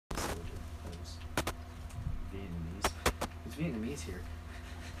Vietnamese here?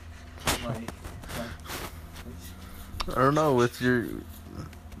 Like, I don't know, with your...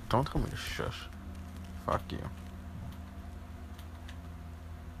 Don't tell me to shush. Fuck you.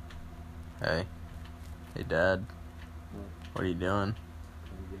 Hey. Hey, Dad. What are you doing?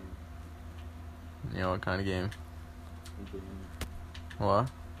 You know, what kind of game? What?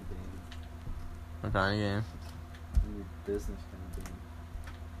 What kind of game? Business kind of game.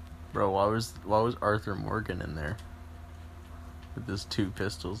 Bro, why was Arthur Morgan in there? With his 2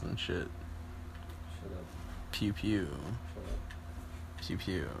 pistols and shit. Shut up. Pew pew. Shut up. Pew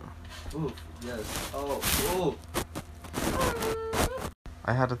pew. Oof. Yes. Oh.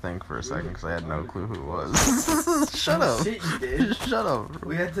 I had to think for a second because I had no clue who it was. Shut up. Shit, you did. Shut up.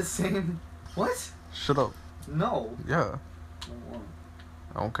 We had the same... What? Shut up. No. Yeah. Don't want.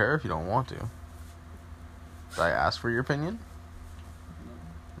 I don't care if you don't want to. Did I ask for your opinion?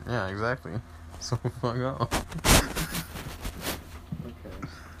 No. Yeah, exactly. So fuck off. Okay.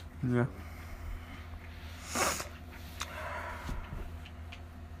 Yeah.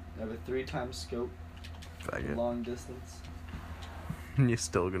 I have a 3 times scope. Faggot. Long distance. You're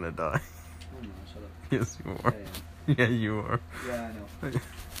still gonna die. Oh no, shut up. Yes, you are. Yeah, Yeah, you are. I know.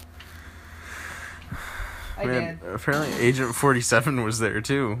 I Man, did. apparently Agent 47 was there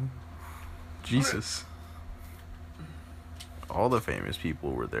too. Jesus. All the famous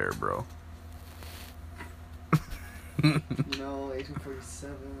people were there, bro. You know, Agent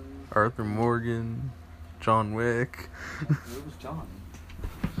 47. Arthur Morgan, John Wick. Where was John?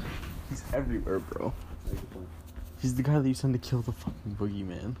 He's everywhere, bro. That's a good point. He's the guy that you send to kill the fucking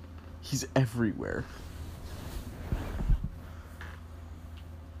boogeyman. He's everywhere.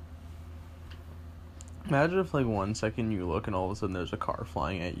 Imagine if, like, 1 second you look and all of a sudden there's a car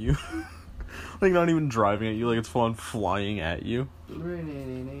flying at you. Like, not even driving at you, like, it's full on flying at you.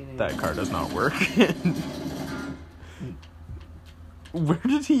 That car does not work. Where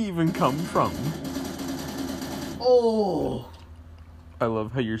did he even come from? Oh! I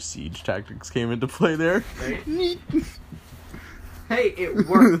love how your siege tactics came into play there. Right? Hey, it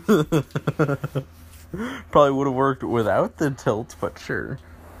worked! Probably would have worked without the tilt, but sure.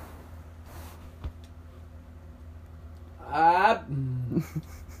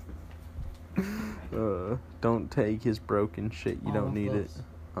 Don't take his broken shit. You don't need it.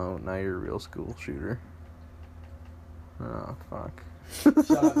 Oh, now you're a real school shooter. Oh, fuck. Shut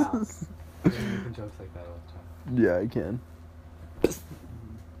up now. You're making jokes like that all the time. Yeah, I can.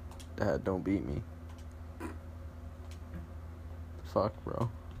 Dad, don't beat me. Fuck, bro.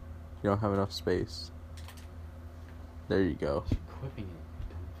 You don't have enough space. There you go. Equipping it,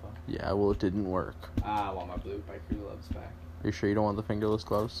 dumb fuck. Yeah, well, it didn't work. I want my blue biker gloves back. Are you sure you don't want the fingerless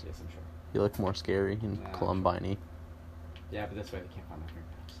gloves? Yes, I'm sure. You look more scary and Nah, Columbine-y. Yeah, but this way they can't find my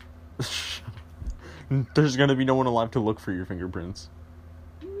fingerprints. There's gonna be no one alive to look for your fingerprints.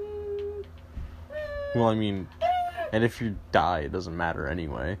 Well, I mean, and if you die, it doesn't matter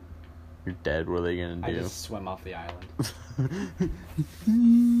anyway. You're dead, what are they gonna do? I just swim off the island.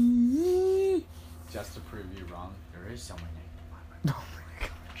 Just to prove you wrong, there is someone named Oh my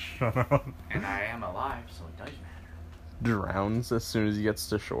god, shut up. and I am alive, so it does matter. Drowns as soon as he gets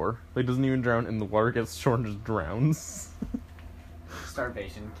to shore. Like, doesn't even drown in the water, gets to shore and just drowns.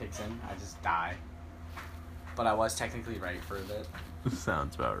 Starvation kicks in, I just die. But I was technically right for a bit.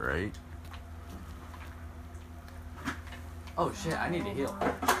 Sounds about right. Oh shit, I need to heal.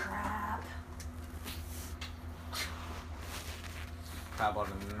 Crap. How about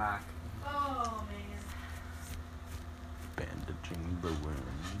a knock? Oh, man. Bandaging the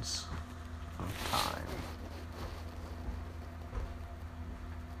wounds of time.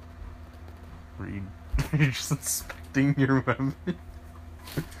 Were you just inspecting your weapon?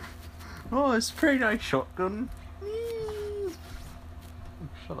 Oh, it's a pretty nice shotgun.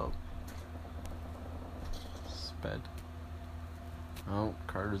 Shut up. Sped. Oh,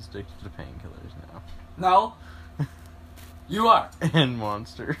 Carter's addicted to painkillers now. No! You are! And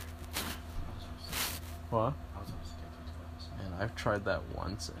Monster. What? I was always addicted to those. And I've tried that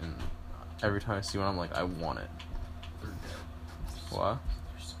once, and every time I see one, I'm like, I want it. They're good. What?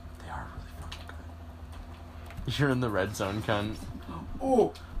 They are really fucking good. You're in the red zone, cunt.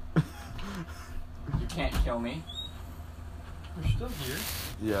 Oh! You can't kill me. You're still here.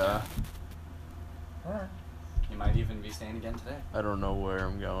 Yeah. Alright. You might even be staying again today. I don't know where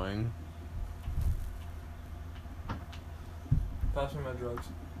I'm going. Pass me my drugs.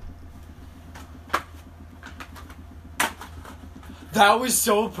 That was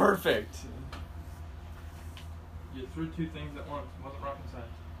so perfect! You threw 2 things at once. It wasn't rocket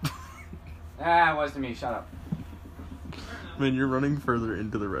science. Ah, it wasn't me, shut up. Man, you're running further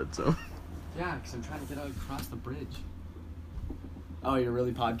into the red zone. Yeah, because I'm trying to get across the bridge. Oh, you're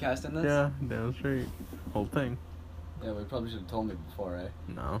really podcasting this? Yeah, down the street. Whole thing. Yeah, we probably should have told me before, eh?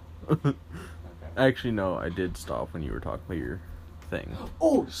 No. Okay. Actually, no, I did stop when you were talking about your thing.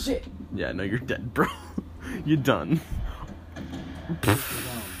 Oh, shit! Yeah, no, you're dead, bro. You're done.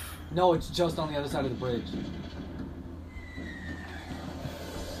 No, it's just on the other side of the bridge.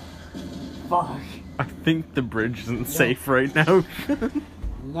 Fuck. I think the bridge isn't safe right now.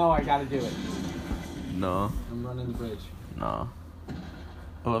 No, I gotta do it. No. I'm running the bridge. No.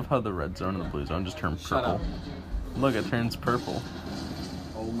 I love how the red zone and the blue zone just turn Shut purple. up. Look, it turns purple.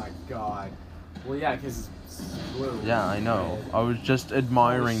 Oh my god. Well, yeah, because it's blue. Yeah, I know. Red. I was just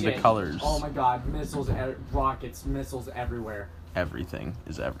admiring Oh, the shit. colors. Oh my god, missiles, rockets, missiles everywhere. Everything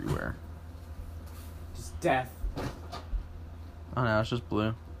is everywhere. Just death. Oh, now it's just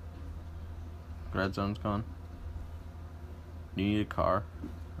blue. Red zone's gone. You need a car.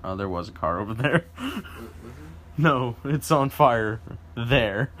 Oh, there was a car over there. No, it's on fire.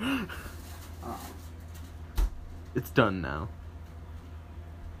 There. Oh. It's done now.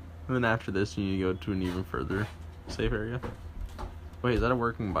 And then after this, you need to go to an even further safe area. Wait, is that a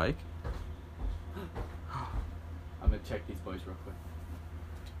working bike? I'm gonna check these boys real quick.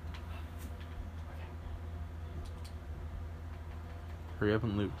 Hurry up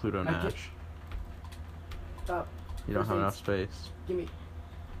and loot Pluto I get- Nash. Stop. You don't have Proceeds. enough space. Give me. You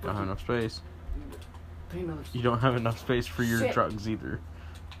don't have enough space. Pay another. You don't have enough space for your Shit. drugs either.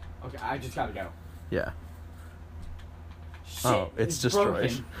 Okay, I just gotta go. Yeah. Shit, Oh, it's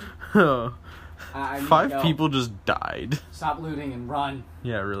destroyed. broken. I need to 5 go. people just died. Stop looting and run.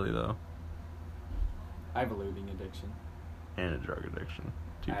 Yeah, really though. I have a looting addiction. And a drug addiction.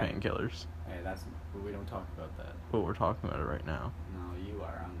 2 Alright. painkillers. Hey, we don't talk about that. But we're talking about it right now. No, you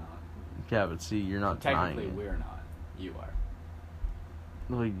are. I'm not. Yeah, but see, you're not denying Technically, it. we're not. You are.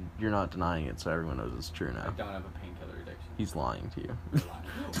 Like, you're not denying it, so everyone knows it's true I now. don't have a painkiller addiction. He's lying to you. You're lying.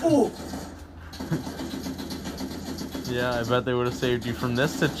 Oh! Yeah, I bet they would have saved you from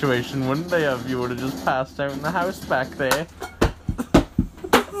this situation, wouldn't they have? You would have just passed out in the house back there.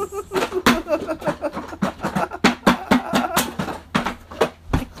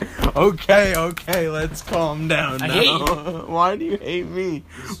 Okay, let's calm down I now. hate you. Why do you hate me?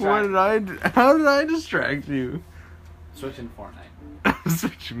 Distract How did I distract you? Switching to Fortnite. I'm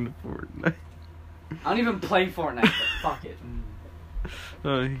switching to Fortnite. I don't even play Fortnite, but fuck it.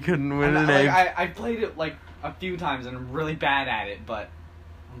 Oh, you couldn't win I'm an not- egg. I played it like a few times and I'm really bad at it, but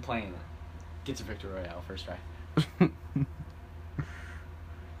I'm playing it. Gets a victory royale first try. Is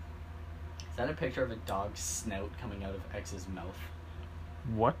that a picture of a dog's snout coming out of X's mouth?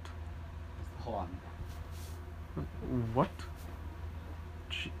 What? Hold on. What?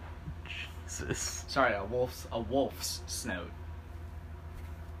 Jesus. Sorry, a wolf's snout.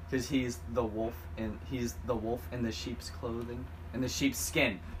 Because he's the wolf in the sheep's clothing and the sheep's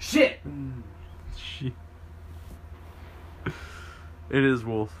skin. Shit. She. It is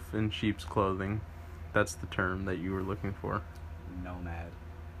wolf in sheep's clothing. That's the term that you were looking for. Nomad.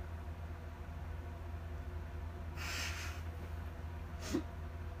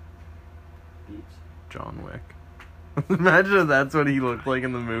 Beeps. John Wick. Imagine if that's what he looked like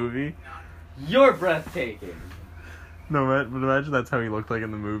in the movie. You're breathtaking. No, but imagine that's how he looked like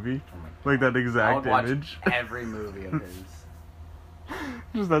in the movie. Oh my Like that I exact would watch image. every movie of his.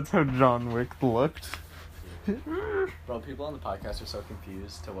 Just that's how John Wick looked. Bro, people on the podcast are so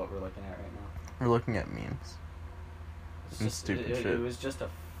confused to what we're looking at right now. We're looking at memes. It's And just, stupid it, shit. It was just a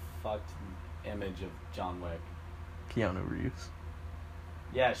fucked image of John Wick. Keanu Reeves.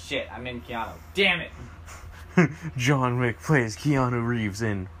 Yeah, shit, I'm in Keanu. Damn it! John Wick plays Keanu Reeves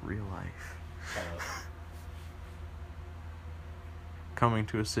in real life. Shut up. Coming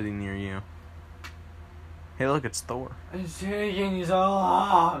to a city near you. Hey, look, it's Thor. It's taking so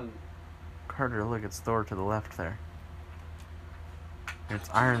long! Carter, look, it's Thor to the left there. It's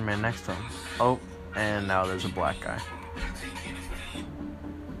Iron Man next to him. Oh, and now there's a black guy.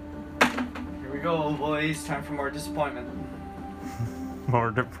 Here we go, boys. Time for more disappointment.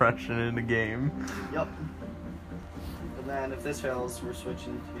 More depression in the game. Yep. And then if this fails, we're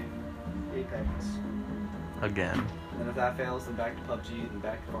switching to Apex. Again. And if that fails, then back to PUBG, then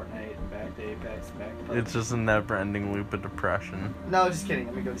back to Fortnite, and back to Apex, and back to PUBG. It's just a never-ending loop of depression. No, just kidding.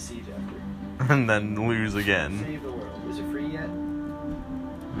 Let me go to Siege after. And then lose again. Save the world. Is it free yet?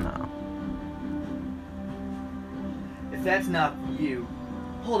 No. If that's not you,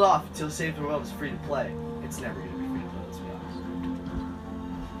 hold off until Save the World is free to play. It's never gonna be free to play, let's be honest.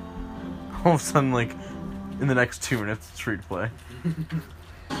 All of a sudden, like, in the next 2 minutes, it's free to play.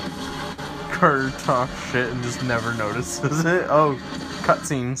 Carter talks shit and just never notices it. Oh,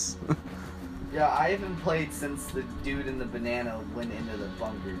 cutscenes. Yeah, I haven't played since the dude in the banana went into the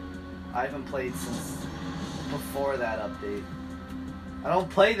bunker. I haven't played since before that update. I don't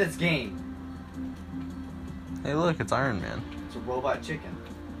play this game. Hey, look, it's Iron Man. It's a robot chicken.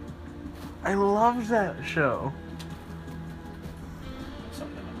 I love that show.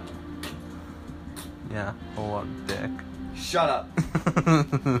 Something I Yeah, a lot of dick. know. Shut up.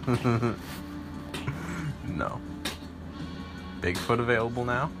 No. Bigfoot available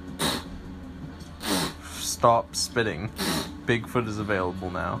now? Stop spitting. Bigfoot is available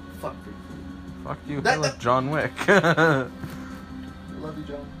now. Fuck Bigfoot. Fuck you. Hey, look, John Wick. I love you,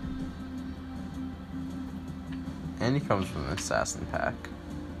 John. And he comes from the Assassin Pack.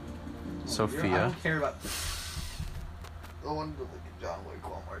 Sophia. I don't care about. I wanted to look at John Wick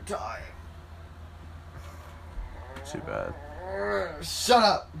one more time. Too bad. Shut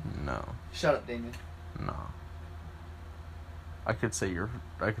up. No. Shut up, Damien. No. I could say your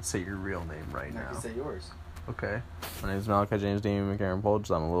real name right now. I can say yours. Okay. My name is Malachi James Damien McCarran Polge.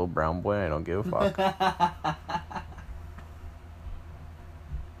 I'm a little brown boy. I don't give a fuck. I'm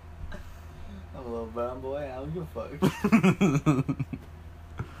a little brown boy. I don't give a fuck.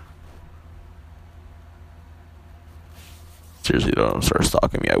 Seriously, don't start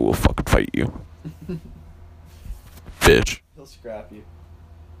stalking me. I will fucking fight you. Bitch. He'll scrap you.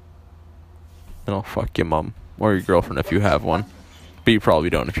 And I'll fuck your mom. Or your girlfriend if you have one. But you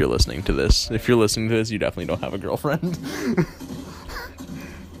probably don't if you're listening to this. If you're listening to this, you definitely don't have a girlfriend.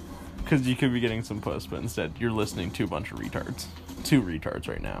 Because you could be getting some puss, but instead you're listening to a bunch of retards. 2 retards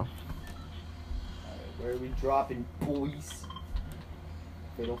right now. Alright, where are we dropping, boys?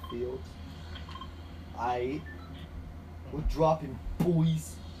 Fatal Fields. We're dropping,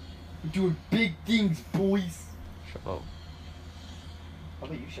 boys. We're doing big things, boys. Shut up. How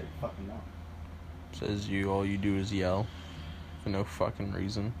about you shut your fucking mouth? Says you, all you do is yell. For no fucking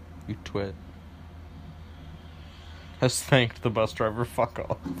reason. You twit. Has thanked the bus driver, fuck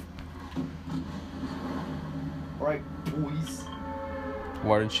off. Alright, boys.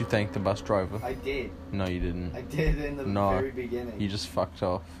 Why didn't you thank the bus driver? I did. No, you didn't. I did in the very beginning. You just fucked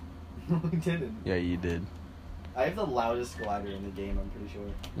off. No, I didn't. Yeah, you did. I have the loudest glider in the game, I'm pretty sure.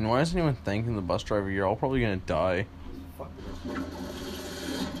 And why isn't anyone thanking the bus driver? You're all probably gonna die. Fuck the bus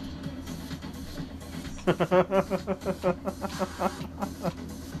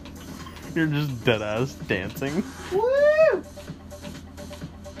You're just dead ass dancing. Woo!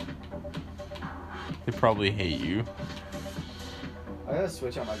 They probably hate you. I gotta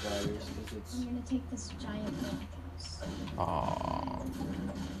switch out my gliders because it's. I'm gonna take this giant blockhouse. Aww.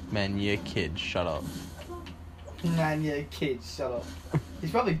 Man, you a kid. Shut up. Man, yeah, kid, shut up. He's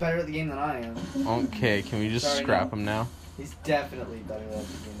probably better at the game than I am. Okay, can we just Sorry, scrap no. him now? He's definitely better at the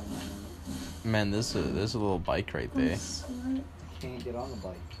game than I am. Man, there's a little bike right there. Can't get on the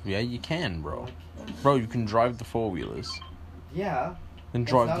bike. Yeah, you can, bro. Bro, you can drive the 4-wheelers. Yeah. Then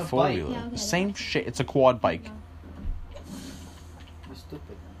That's drive not the a bike. 4-wheeler. Yeah, okay, Same that's- shit. It's a quad bike. You're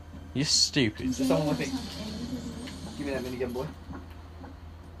stupid. You're stupid. Just someone with me. Give me that minigun, boy.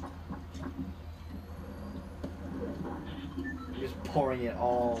 You're just pouring it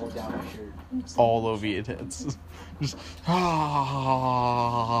all down my shirt. All over your tits. Just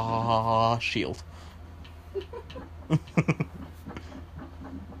shield.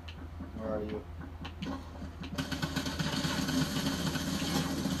 Where are you?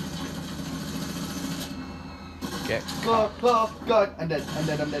 Get God. I'm dead.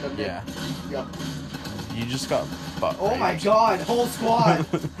 Yeah. Yep. You just got butt Oh my raped. god, whole squad!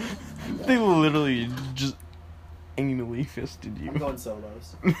 They literally just anally fisted you. I'm going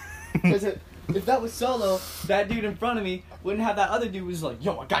solos. Because if that was solo, that dude in front of me wouldn't have that other dude who's like,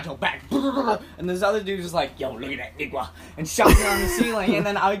 yo, I got your back. And this other dude was like, yo, look at that nigga. And shot me on the ceiling. And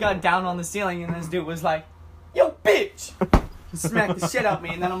then I got down on the ceiling and this dude was like, yo, bitch. He smacked the shit out of me.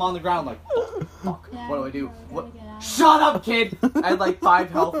 And then I'm on the ground like, oh, fuck. What do? What? Shut up, kid! I had like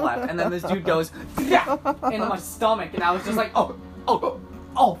 5 health left. And then this dude goes, yeah, into my stomach. And I was just like, oh,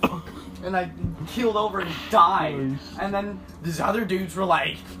 fuck. And I keeled over and died. And then these other dudes were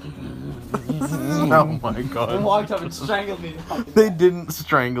like, Oh my and god. walked up and strangled me. They didn't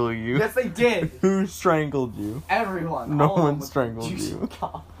strangle you. Yes, they did. Who strangled you? Everyone. No all of them one with strangled juicy you.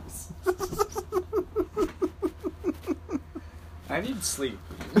 cocks. I need sleep.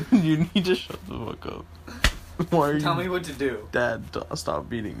 You need to shut the fuck up. Why are Tell you... me what to do. Dad, stop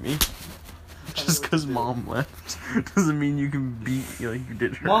beating me. Just what to because do. mom left doesn't mean you can beat you like you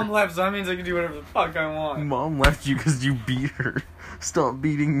did her. Mom left, so that means I can do whatever the fuck I want. Mom left you because you beat her. Stop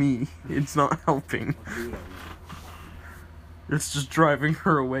beating me. It's not helping. It's just driving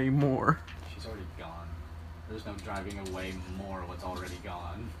her away more. She's already gone. There's no driving away more what's already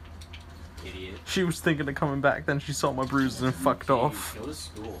gone. Idiot. She was thinking of coming back, then she saw my bruises and fucked Jeez, off. Go to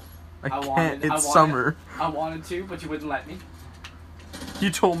school. I can't, it's summer. I wanted to, but you wouldn't let me. You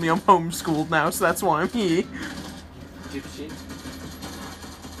told me I'm homeschooled now, so that's why I'm here. Dipshit.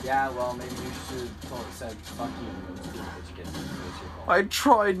 Yeah, well, maybe you should have said fuck you and go to school, but you didn't. So it's your fault. I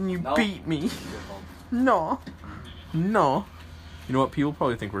tried and you Nope. beat me. It's your fault. No. No. You know what? People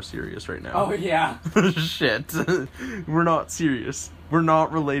probably think we're serious right now. Oh, yeah. Shit. We're not serious. We're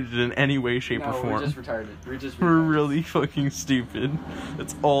not related in any way, shape, or No, form. we're just retarded. We're just retarded. We're really fucking stupid.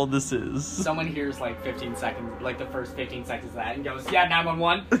 That's all this is. Someone hears like 15 seconds, like the first 15 seconds of that and goes, yeah,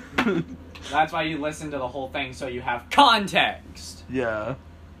 911. That's why you listen to the whole thing, so you have context. Yeah.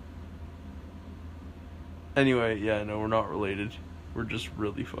 Anyway, yeah, no, we're not related. We're just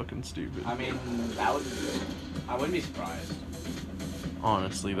really fucking stupid. I mean, I wouldn't be surprised.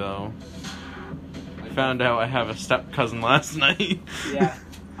 Honestly, though. I Like, found out I have a step cousin last night. Yeah,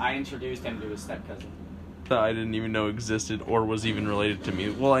 I introduced him to his step cousin. That I didn't even know existed or was even related to me.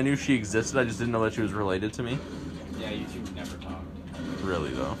 Well, I knew she existed, I just didn't know that she was related to me. Yeah, you two never talked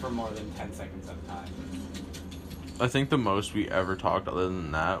Really, though. for more than 10 seconds at a time. I think the most we ever talked other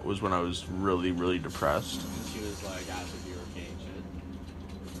than that was when I was really, really depressed. And she was like, I think you were gay and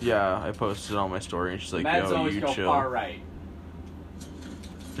shit. Yeah, I posted on my story and she's like, Meds yo, always you go chill. far right.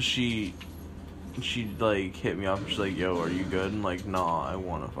 She like hit me up and she's like, yo, are you good? And like, nah, I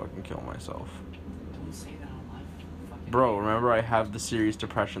wanna fucking kill myself. Don't say that on live. Fucking Bro, remember I have the serious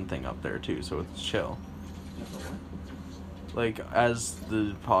depression thing up there too, so it's chill. Like, as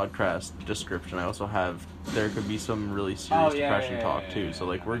the podcast description, I also have, there could be some really serious depression talk too, so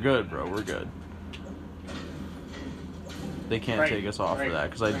like, we're good, bro, we're good. They can't Right, take us off right, of that,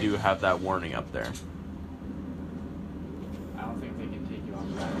 because I right. do have that warning up there. I don't think they can take you off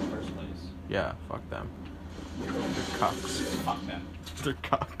of that in the first place. Yeah, fuck them. They're cucks. Fuck them. They're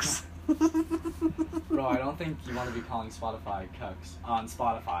cucks. Bro, I don't think you want to be calling Spotify cucks on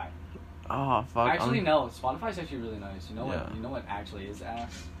Spotify. Oh, fuck. Actually, no. Spotify's actually really nice. You know what? Yeah. You know what actually is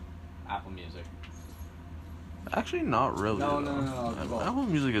ass? Apple Music. Actually, not really. No, though. no. Bro. Apple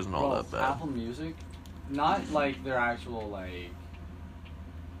Music isn't all Bro, that bad. Apple Music, not like their actual like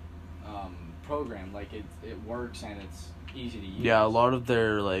program. Like it works and it's easy to use. Yeah, a lot of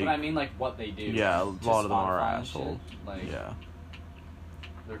their, like... But I mean, like what they do. Yeah, a to lot of them are Spotify and shit, assholes. Like Yeah.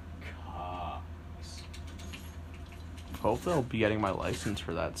 they're cocks. Hopefully I'll be getting my license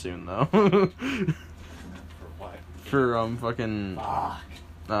for that soon, though. For what? For, fucking, Fuck.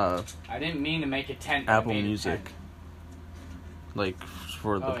 I didn't mean to make it 10. Apple I made it Music. 10. Like,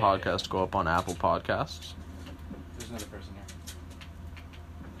 for the Oh, yeah, podcast to go up on Apple Podcasts. There's another person here.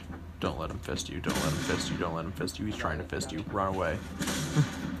 Don't let him fist you, don't let him fist you, don't let him fist you. He's trying to fist you. Run away.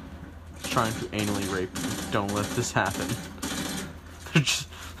 He's trying to anally rape you. Don't let this happen. They're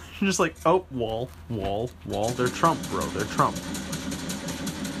just like, oh, wall. They're Trump, bro. They're Trump.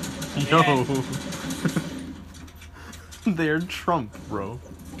 Yo. They're Trump, bro.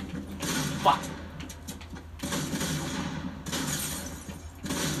 Fuck.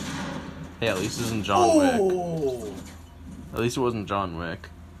 Hey, at least it isn't John Wick. Oh. At least it wasn't John Wick.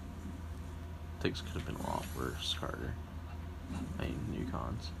 Things could have been a lot worse, Carter. I mean,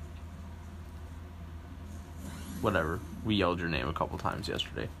 Newcons. Whatever. We yelled your name a couple times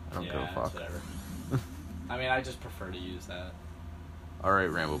yesterday. I don't give a fuck. Whatever. I mean, I just prefer to use that.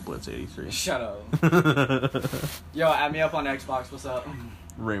 Alright, Rambo Blitz 83. Shut up. Yo, add me up on Xbox. What's up?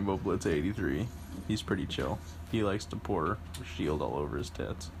 Rainbow Blitz 83. He's pretty chill. He likes to pour shield all over his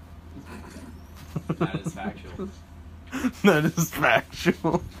tits. That is factual. That is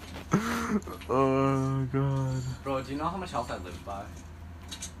factual. Oh, God. Bro, do you know how much health I lived by?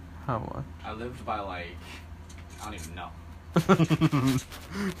 How much? I lived by like, I don't even know. Thanks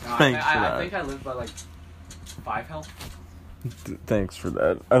for that. I think I lived by like 5 health. Thanks for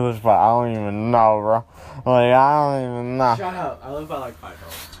that. I don't even know, bro. Like, I don't even know. Shut up. I lived by like 5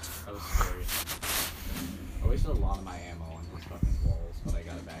 health. That was scary. I wasted a lot of my ammo on these fucking walls, but I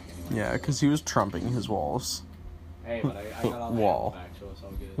got it back anyway. Yeah, because he was trumping his walls. Hey, but I got all the Wall. ammo back, so it's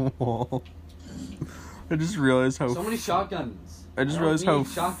all good. Wall. I just realized how... So many shotguns. I just don't realized how need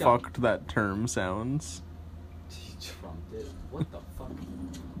shotgun. fucked that term sounds. He trumped it. What the fuck?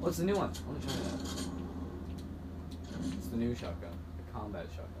 What's the new one? I want to try that. It's the new shotgun. The combat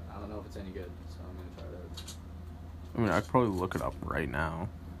shotgun. I don't know if it's any good, so I'm gonna try that. I mean, I could probably look it up right now.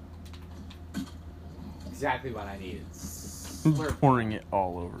 Exactly what I needed. Pouring it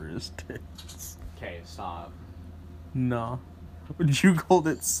all over his tits. Okay, stop. Nah. Would you called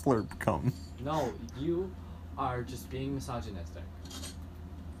it slurp cum? No, you are just being misogynistic.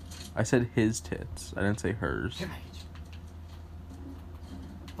 I said his tits. I didn't say hers.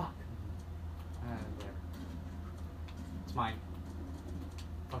 Fuck. It's mine.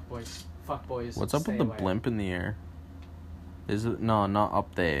 Fuck boys. Fuck boys. What's up Stay with the away. blimp in the air? Is it no, not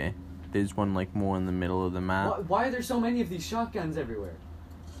up there. There's one like more in the middle of the map. Why are there so many of these shotguns everywhere?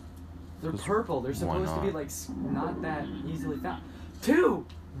 They're 'Cause purple. They're why supposed to be not? like not that easily found. 2.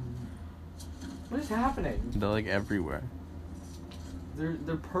 What is happening? They're like everywhere.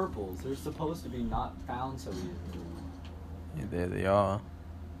 They're purples. They're supposed to be not found so easily. Yeah, there they are.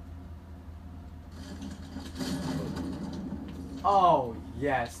 Oh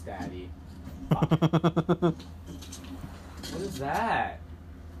yes, Daddy. What is that?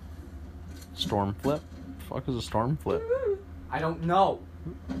 Storm flip? Fuck is a storm flip? I don't know.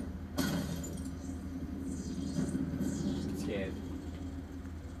 I'm scared.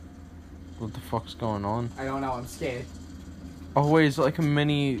 What the fuck's going on? I don't know. I'm scared. Oh wait, it's like a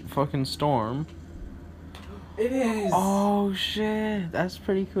mini fucking storm. It is. Oh shit, that's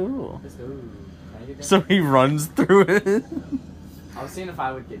pretty cool. Ooh, can I get So damaged? he runs through it. I was seeing if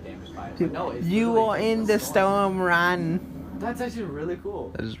I would get damaged by it, but no. It's You literally are in the storm, run. That's actually really cool.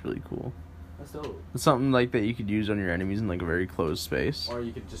 That is really cool. That's dope. It's something like that you could use on your enemies in like a very closed space. Or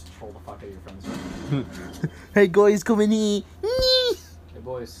you could just troll the fuck out of your friends. Hey guys, come in here. Hey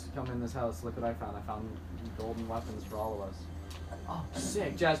boys, come in this house. Look what I found. I found golden weapons for all of us. Oh,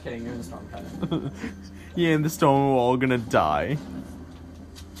 sick. Just kidding. You're in the storm, kind of. Yeah, in the storm we're all gonna die.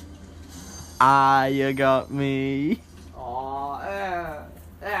 Ah, you got me. Aw,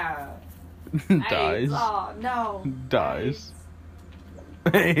 Dies. Oh, no. Dies.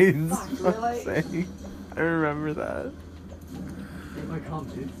 AIDS. Fuck, really? Fuck's sake. I remember that. Eat my cum,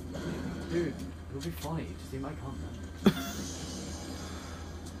 dude. Dude, it'll be funny. Just eat my cum, man.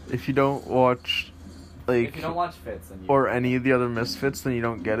 If you don't watch, like, If you don't watch Fits, then you... or any of the other Misfits, then you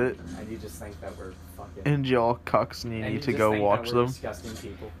don't get it. And you just think that we're fucking... And y'all cucks and you and need to just go think watch that we're them. disgusting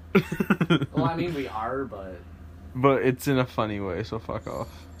people. Well, I mean, we are, but... But it's in a funny way, so fuck off.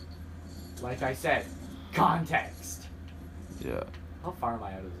 Like I said, context. Yeah. How far am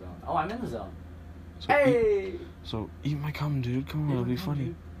I out of the zone? Oh, I'm in the zone. So Hey! eat my cum, dude. Come on, Eat it'll my be cum, funny.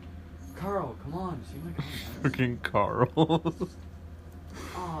 dude. Carl, come on, just eat my cum, man. Freaking Carl.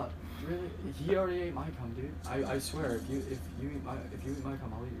 Oh, really? He already ate my cum, dude. I swear, if you eat my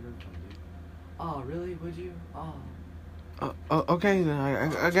cum, I'll eat your cum, dude. Oh, really? Would you? Oh. Okay then,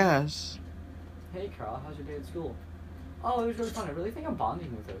 I guess. Hey, Carl, how's your day at school? Oh, it was really fun. I really think I'm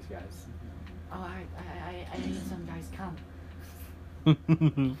bonding with those guys. Oh, I ate some guys' cum.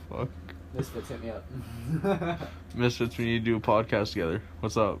 Fuck. Misfits hit me up. Misfits, we need to do a podcast together.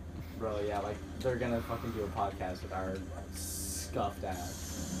 What's up? Bro, yeah, like, they're gonna fucking do a podcast with our scuffed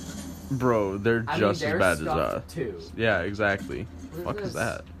ass. Bro, they're I just mean, as they're bad as scuffed us. too. Yeah, exactly. What Fuck is this?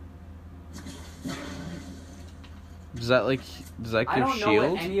 that? Does that I give don't know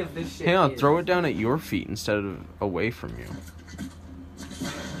shield? what any of this shit Hang on, is. throw it down at your feet instead of away from you.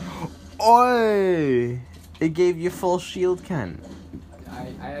 Oi! It gave you full shield, Ken.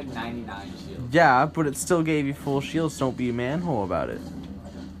 I had 99 shield. Yeah, but it still gave you full shields. Don't be a manhole about it.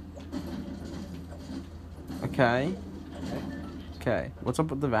 Okay. Okay. What's up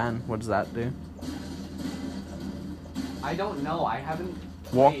with the van? What does that do? I don't know. I haven't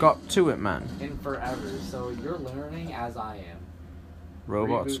Walk played up to it, man. in forever, so you're learning as I am.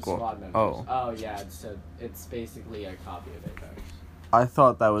 Robot Reboot Squad. members. Oh, Oh yeah, it's basically a copy of Apex. I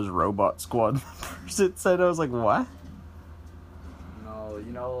thought that was Robot Squad members. It said, I was like, what? No,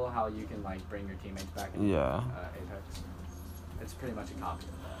 you know how you can like bring your teammates back in Yeah. Apex? It's pretty much a copy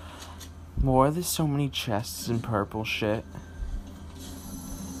of that. Why are there so many chests and purple shit?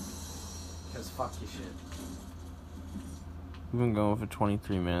 Because fuck you shit. We've been going for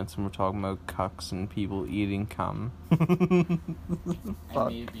 23 minutes and we're talking about cucks and people eating cum. And Fuck.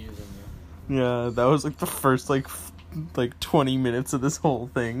 me abusing you. Yeah, that was like the first like 20 minutes of this whole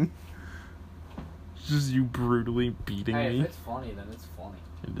thing. Just you brutally beating Hey, me. if it's funny, then it's funny.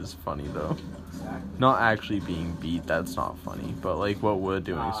 It is funny though. Exactly. Not actually being beat, that's not funny. But like what we're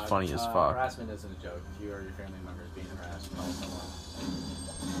doing is funny as fuck. Harassment isn't a joke. If you or your family member is being harassed, call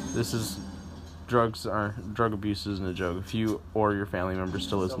someone. This is drug abuse isn't a joke. If you or your family member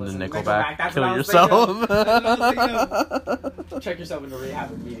still listen to listen to Nickelback, Nickelback, that's kill what I was yourself. Check yourself into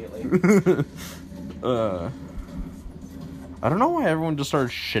rehab immediately. I don't know why everyone just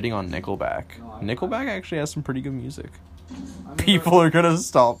started shitting on Nickelback. No, Nickelback actually has some pretty good music. I mean, People are gonna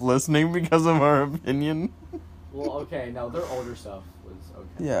stop listening because of our opinion. Well, okay, no, their older stuff was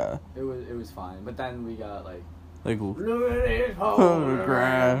okay. Yeah. It was fine, but then we got like. Like, Look at this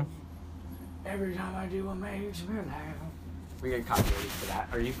photograph. Every time I do, it makes me laugh. We get copyrighted for that.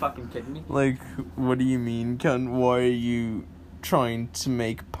 Are you fucking kidding me? like, what do you mean, cunt? Why are you trying to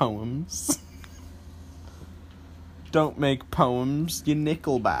make poems? don't make poems, you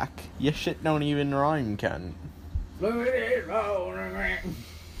Nickelback. Your shit don't even rhyme, cunt.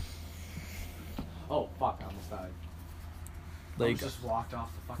 Oh fuck! I almost died. I Like, just walked off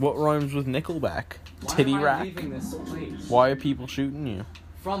the fucking. what rhymes with Nickelback? Why Titty am I rack? leaving this place? Why are people shooting you?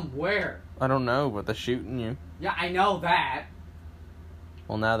 From where? I don't know, but they're shooting you. Yeah, I know that.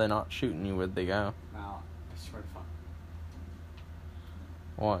 Well, now they're not shooting you. Where'd they go? Now, I swear to fuck,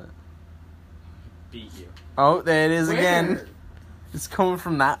 What? beat you. Oh, there it is Where? again. It's coming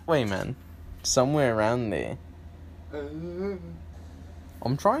from that way, man. Somewhere around there.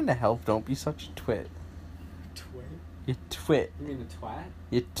 I'm trying to help. Don't be such a twit. Twit? You twit. You mean the twat?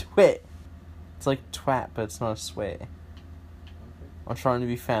 You twit. It's like twat, but it's not a swear. Okay. I'm trying to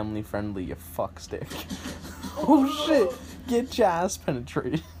be family friendly, you fuckstick. Oh shit! Get your ass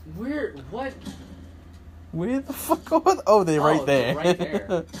penetrated. Where? What? Where the fuck are they? Oh, they're right there. They're right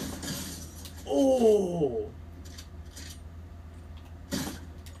there. Oh!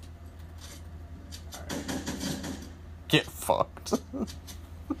 Get fucked.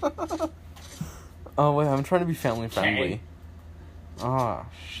 Oh wait, I'm trying to be family friendly. Ah,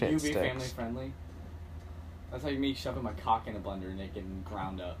 shit You be sticks. family friendly? That's like me shoving my cock in a blender and it getting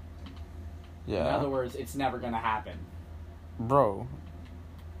ground up. In other Yeah. words, it's never gonna happen. Bro,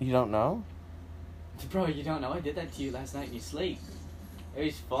 you don't know? Bro, you don't know? I did that to you last night in your sleep. It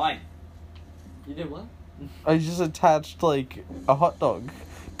was fun. You did what? I just attached, like, a hot dog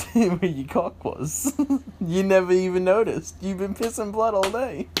to where your cock was. You never even noticed. You've been pissing blood all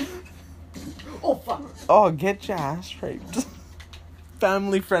day. Oh, fuck! Oh, get your ass raped.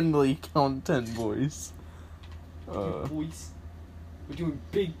 Family friendly content, boys. Boys. We're doing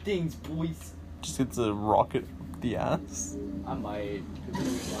big things, boys. Just gets a rocket up the ass. I might.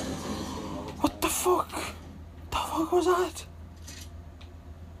 What the fuck? The fuck was that?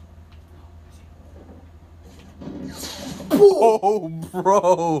 Oh,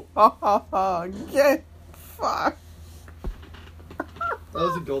 bro. Get fucked. That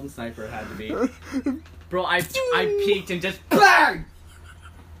was a golden sniper, it had to be. Bro, I peeked and just BANG!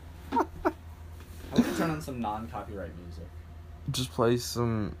 I want to turn on some non-copyright music. Just play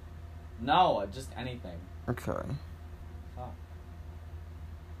some... No, just anything. Okay. Fuck.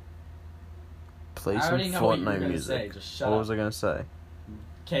 Play I some already know what you were Fortnite gonna music. say, just shut What up. was I gonna say?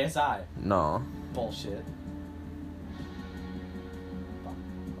 KSI. No, Bullshit.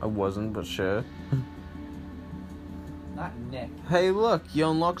 I wasn't, but sure. Not Nick. Hey, look, you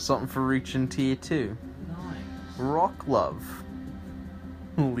unlocked something for reaching tier 2. Nice. Rock love.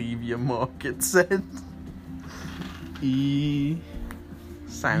 Leave your mark, it said.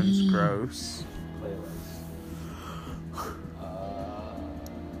 Sounds gross. Playlist.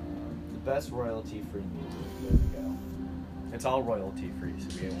 The best royalty-free music. There we go. It's all royalty-free,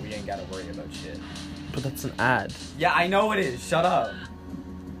 so we ain't gotta worry about shit. But that's an ad. Yeah, I know it is. Shut up.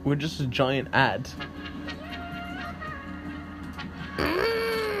 We're just a giant ad.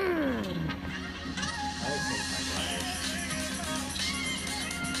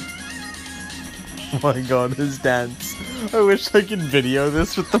 Oh my god, his dance. I wish I could video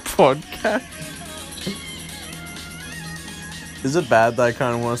this with the podcast. Is it bad that I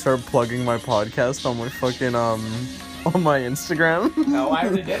kind of want to start plugging my podcast on my fucking, on my Instagram? No, I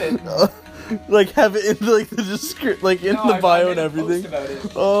already did it. Like, have it in, like, the description, like, in the bio and everything. About it.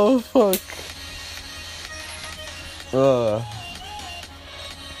 Oh, fuck.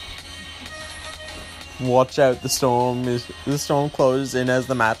 Watch out, the storm closes in as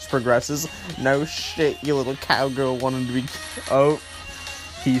the match progresses. No shit, you little cowgirl wanted to be... Oh,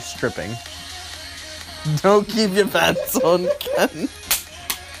 he's stripping. Don't keep your pants on, Ken.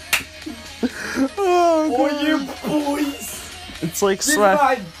 Oh, For God. you boys! It's like This is swag.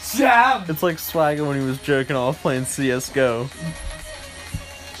 my jam! It's like Swagger when he was jerking off playing CS:GO.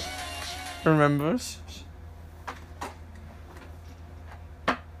 Remember? To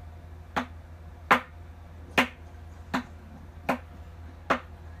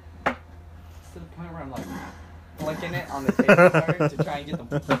the point where I'm like flicking it on the table card to try and get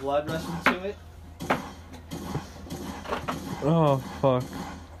the blood rushing to it. Oh, fuck.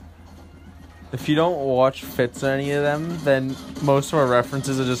 If you don't watch Fits or any of them, then most of our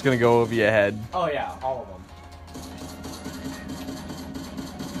references are just gonna go over your head. Oh yeah, all of them.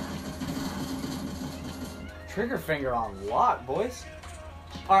 Trigger finger on lock, boys.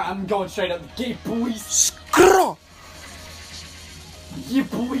 Alright, I'm going straight up the gate, boys. Skruh! Yeah,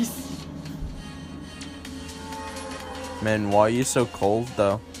 boys. Man, why are you so cold,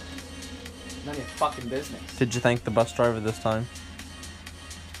 though? None of your fucking business. Did you thank the bus driver this time?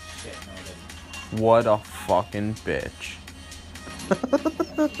 Shit, no, I didn't. What a fucking bitch.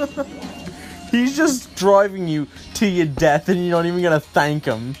 He's just driving you to your death and you're not even gonna thank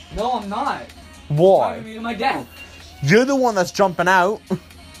him. No, I'm not. Why? Driving me to my death. You're the one that's jumping out. And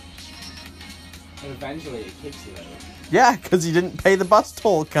eventually it kicks you out. Yeah, because you didn't pay the bus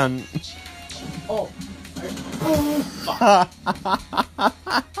toll, cunt. Oh.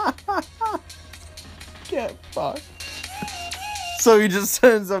 Get fucked. So he just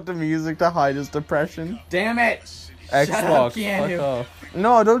turns up the music to hide his depression. Damn it. Xbox, Shut up, fuck Keanu. off.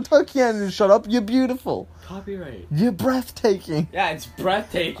 No, don't tell Keanu, shut up. You're beautiful. Copyright. You're breathtaking. Yeah, it's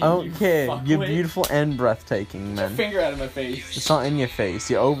breathtaking. I don't you care. You're fuckwit. beautiful and breathtaking, Get your man. finger out of my face. It's not in your face.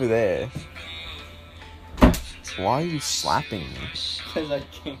 You're over there. Why are you slapping me? Because I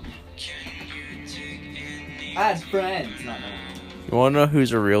can't. I had friends. No. You wanna know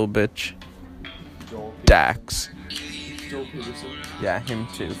who's a real bitch? Joel. Dax. Joel Peterson. Yeah, him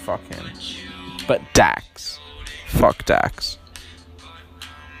too. Fuck him. But Dax. Fuck Dax.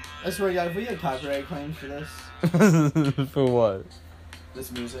 I swear to God, if we get copyright claims for this, For what?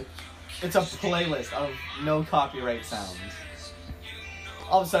 this music, it's a playlist of no copyright sounds.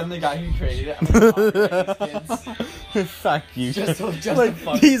 All of a sudden, the guy who created it, I'm like, copyright these kids. Fuck you. Just like, to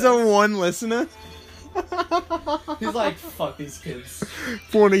fuck he's them. a one listener. He's like, fuck these kids.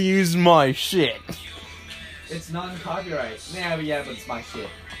 Wanna use my shit. It's non-copyright. Yeah, but it's my shit.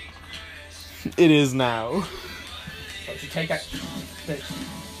 It is now. Don't you take that, bitch.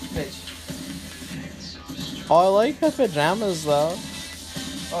 Oh, I like her pajamas though.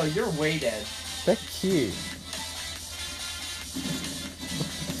 Oh, you're way dead. They're cute.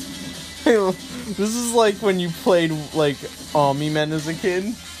 This is like when you played like Army Men as a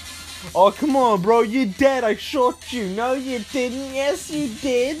kid. Oh, come on, bro, you're dead. I shot you. No, you didn't. Yes, you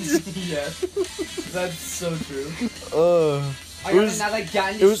did. Yes. That's so true.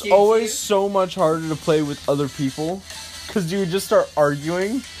 It was always so much harder to play with other people because you would just start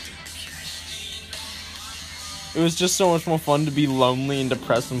arguing. It was just so much more fun to be lonely and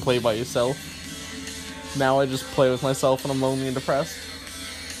depressed and play by yourself. Now I just play with myself and I'm lonely and depressed.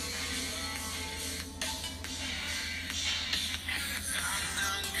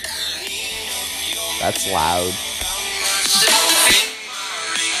 That's loud.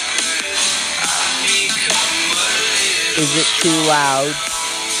 Is it too loud?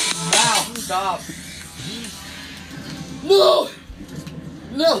 Wow, stop. No!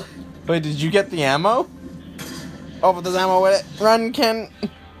 No! Wait, did you get the ammo? Oh, but there's ammo with it. Run, Ken.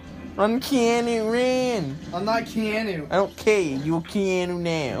 Run, Keanu, run. I'm not Keanu. I don't care. You're Keanu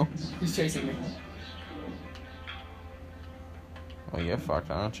now. He's chasing me. Oh, you're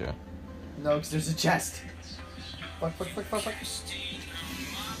fucked, aren't you? No, because there's a chest. Fuck.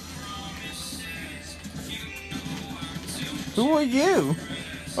 Who are you?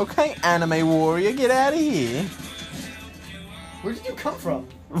 Okay, anime warrior, get out of here. Where did you come from?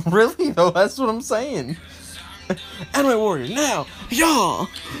 Really, though? That's what I'm saying. Anime warrior, now! Yeah!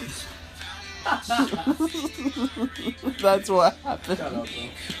 That's what happened. Shut up, bro.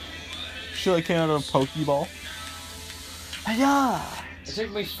 Should I came out of a Pokeball? Yeah! It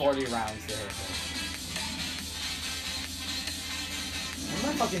took me 40 rounds to hit her. Where's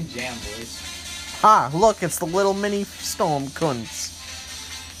my fucking jam, boys? Ah, look, it's the little mini storm cunts.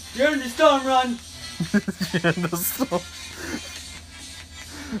 You're in the storm run! The storm.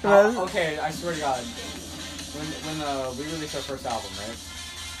 Okay, I swear to God. When we release our first album, right?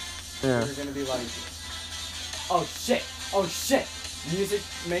 Yeah. We're gonna be like, oh shit! Music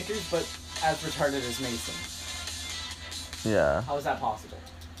makers, but as retarded as Mason. Yeah. How is that possible?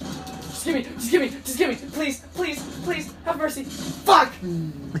 Just give me, please, have mercy. Fuck!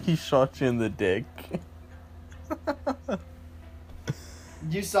 He shot you in the dick.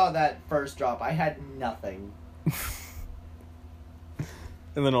 You saw that first drop. I had nothing.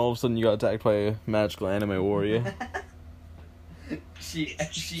 And then all of a sudden you got attacked by a magical anime warrior. She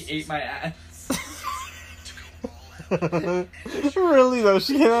ate my ass. Really though,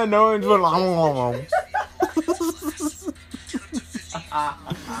 she had no and went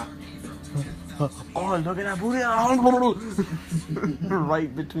oh, look at that booty.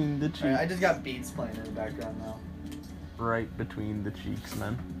 Right between the cheeks. Alright, I just got beats playing in the background now. Right between the cheeks,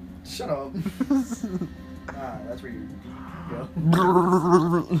 man. Shut up. That's where your deek go.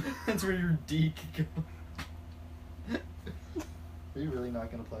 That's where your deek go. Are you really not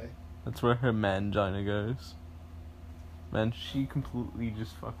gonna play? That's where her mangina goes. Man, she completely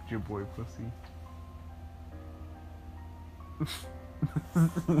just fucked your boy pussy. I'll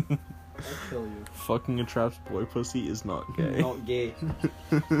kill you. Fucking a trap's boy pussy is not gay. Not gay.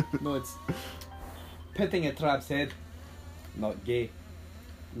 No, it's petting a trap's head. Not gay.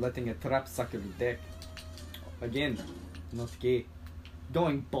 Letting a trap suck your dick. Again, not gay.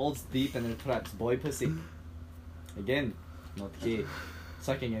 going balls deep in a trap's boy pussy. Again, not gay.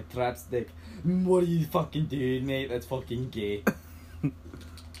 Sucking a trap's dick. What are you fucking doing, mate? That's fucking gay.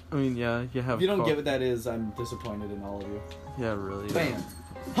 I mean, yeah, you have. If you don't get what that is, I'm disappointed in all of you. Yeah, really. Bam.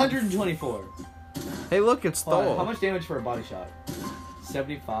 124. Hey, look, it's Hold on, Thor. how much damage for a body shot?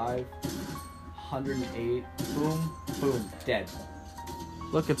 75. 108. Boom. Boom. Dead.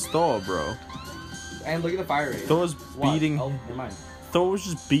 Look, it's Thor, bro. And look at the fire rate. Thor's What? beating. Oh, never mind. Thor was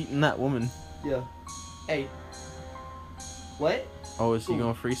just beating that woman. Yeah. Hey. What? Oh, is he Ooh.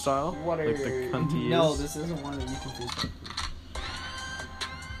 going freestyle? What are Like the cunt he No, is? this isn't one that you can freestyle.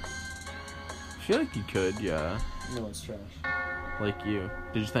 I feel like you could, yeah. No, it's trash. Like you.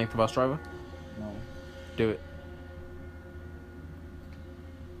 Did you thank the bus driver? No. Do it.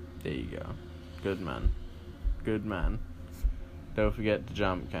 There you go. Good man. Good man. Don't forget to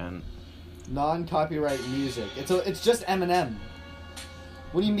jump, Ken. Non-copyright music. It's just Eminem.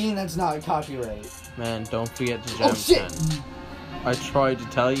 What do you mean that's not copyright? Man, don't forget to jump, Oh shit! Ken. I tried to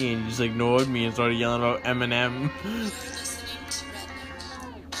tell you and you just ignored me and started yelling about Eminem.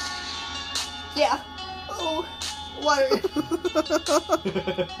 Yeah. Oh. What?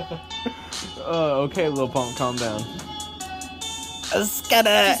 Okay, Lil Pump, calm down. She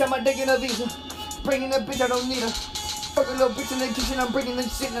said my dick in a visa. Bringing a bitch, I don't need her. Fuck a little bitch in the kitchen, I'm bringing the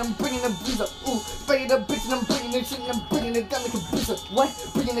shit and I'm bringing the pizza. Ooh, bringing the bitch and I'm bringing the shit and I'm bringing it down like a pizza. What?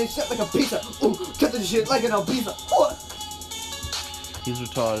 Bringing the shit like a pizza. Ooh, cut the shit like an Ibiza. What? He's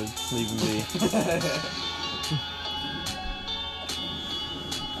retarded. Leave him be.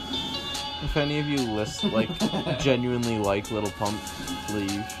 If any of you genuinely like Little Pump,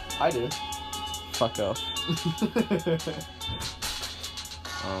 leave. I do. Fuck off.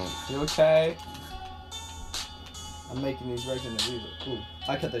 Oh. You okay? I'm making these regular Ibiza. Ooh,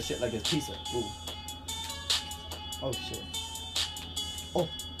 I cut that shit like a pizza. Ooh. Oh shit. Oh,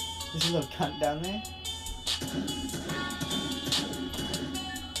 there's a little cunt down there.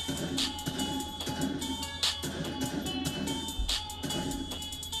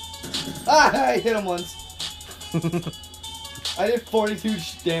 Ah, I hit him once. I did 42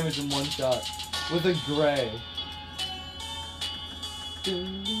 damage in one shot with a gray.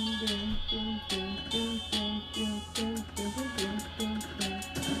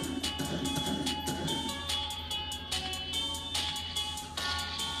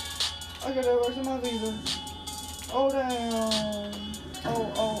 I gotta work some my visa. Oh damn.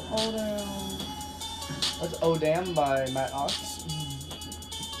 Oh damn. That's Oh Damn by Matt Ox.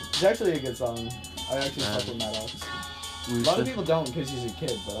 It's actually a good song. I actually fuck with Matt Ox. A lot of people don't because he's a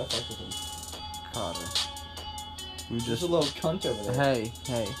kid, but I fuck with him. Carter. We Just just a little cunt over there.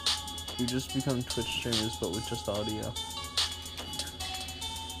 Hey. We just become Twitch streamers but with just audio.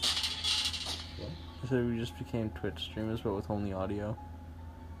 I said we just became Twitch streamers but with only audio.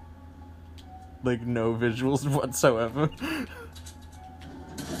 Like no visuals whatsoever.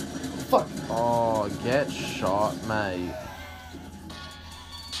 Fuck. Oh, get shot, mate.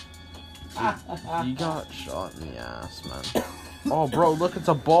 You got shot in the ass, man. Oh, bro, look, it's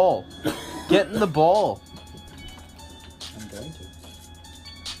a ball. Get in the ball. I'm going to.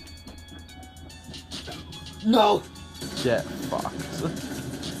 No! Get fucked.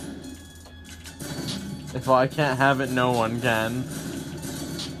 If I can't have it, no one can.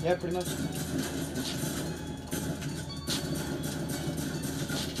 Yeah, pretty much.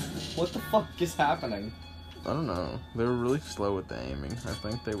 What the fuck is happening? I don't know. They were really slow with the aiming. I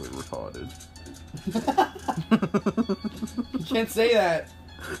think they were retarded. You can't say that.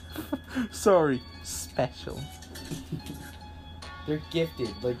 Sorry. Special. They're gifted.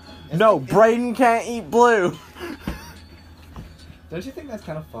 Like No, Brayden can't eat blue. Don't you think that's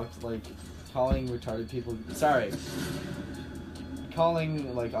kind of fucked? Like calling retarded people. Sorry.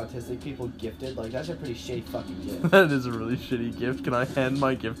 Calling like autistic people gifted. Like that's a pretty shitty fucking gift. That is a really shitty gift. Can I hand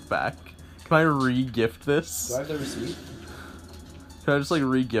my gift back? Can I re-gift this? Do I have the receipt? Can I just like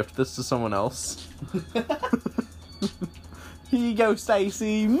re-gift this to someone else? Here you go,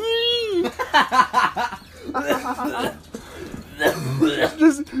 Stacy.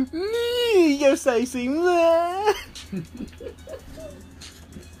 Just here you go, Stacy. Oh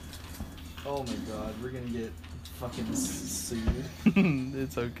my god, we're gonna get fucking sued.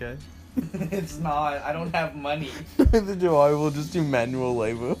 It's okay. It's not. I don't have money. Neither do I. We'll just do manual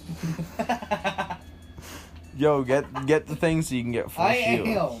labor. Yo, get the thing so you can get full I shield.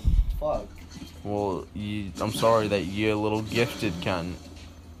 am. Fuck. Well, I'm sorry that you're a little gifted cunt.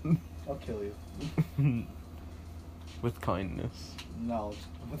 I'll kill you. With kindness. No,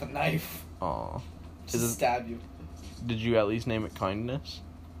 with a knife. Aw. Just stab you. Did you at least name it kindness?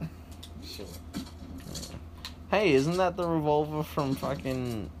 Sure. Hey, isn't that the revolver from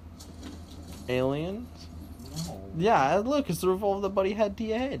fucking Aliens? No. Yeah, look, it's the revolver that Buddy had to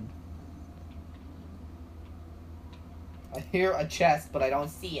your head. I hear a chest, but I don't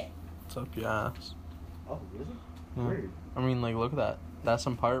see it. It's up your ass. Oh, really? Yeah. Weird. I mean, like, look at that. That's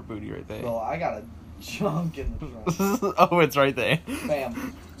some pirate booty right there. Well, I got a chunk in the front. Oh, it's right there. Bam.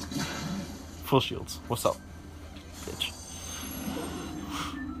 Full shields. What's up, bitch?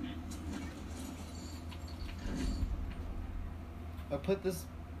 I put this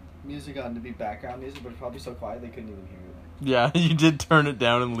music on to be background music, but it's probably so quiet they couldn't even hear it. Yeah, you did turn it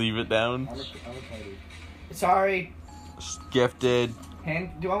down and leave it down. I'm retarded. Sorry. Gifted.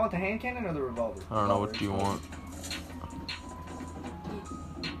 Do I want the hand cannon or the revolver? I don't know, what do you want?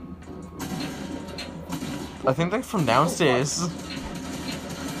 I think they're from downstairs.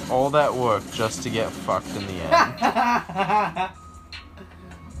 All that work just to get fucked in the end.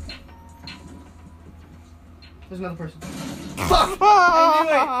 There's another person. Fuck! I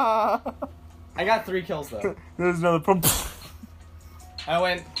knew it! I got 3 kills though. There's another problem. I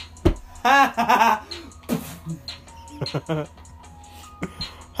went.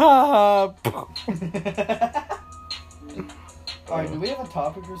 Alright, do we have a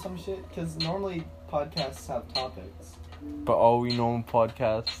topic or some shit? Because normally podcasts have topics. But all we know in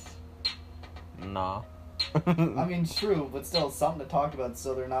podcasts, nah. I mean, true, but still something to talk about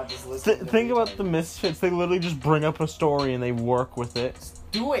so they're not just listening to Think about the retards. Misfits. They literally just bring up a story and they work with it.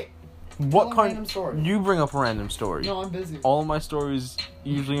 Do it! What Tell a kind? random story. You bring up a random story. No, I'm busy. All of my stories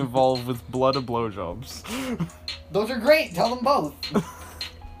usually involve with blood or blowjobs. Those are great! Tell them both!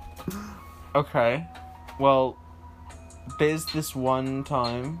 Okay. Well, there's this one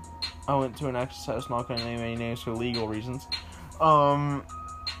time I went to an exercise, not gonna name any names for legal reasons.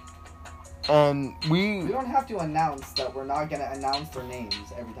 And We don't have to announce that we're not gonna announce their names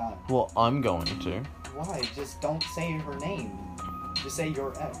every time. well, I'm going to. Why? Just don't say her name. Just say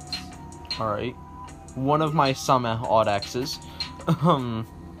your ex. Alright. One of my some odd exes,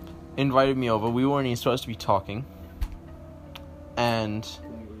 invited me over. We weren't even supposed to be talking. And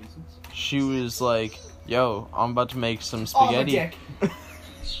she was like, yo, I'm about to make some spaghetti. Oh, dick.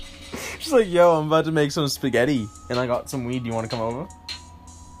 She's like, yo, I'm about to make some spaghetti. And I got some weed. You want to come over?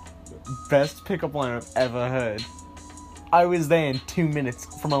 Best pickup line I've ever heard. I was there in 2 minutes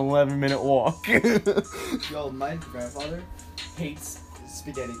from an 11-minute walk. Yo, my grandfather hates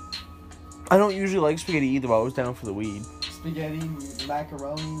spaghetti. I don't usually like spaghetti either, but I was down for the weed. Spaghetti,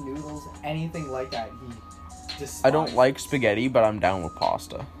 macaroni, noodles, anything like that. He despises. I don't like spaghetti, but I'm down with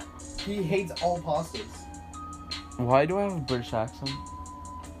pasta. He hates all pastas. Why do I have a British accent?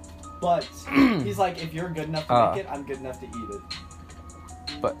 But he's like, if you're good enough to make it, I'm good enough to eat it.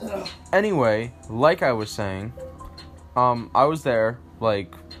 But anyway, like I was saying, I was there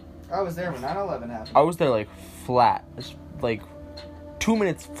like I was there when 9/11 happened. I was there like flat, like 2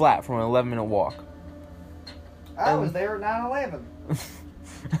 minutes flat from an 11-minute walk. I was there at 9/11.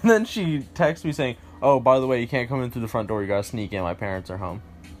 And then she texted me saying, "Oh, by the way, you can't come in through the front door. You gotta sneak in. My parents are home."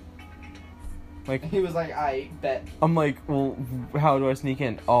 Like, He was like, I bet. I'm like, well, how do I sneak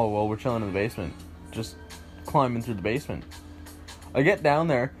in? Oh, well, we're chilling in the basement. Just climb in through the basement. I get down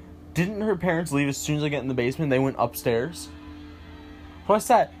there. Didn't her parents leave as soon as I get in the basement? They went upstairs. So I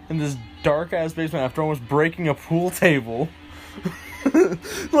sat in this dark-ass basement after almost breaking a pool table.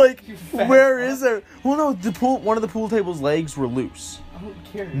 Like, You fat where fuck. is there? Well, no, one of the pool table's legs were loose. I don't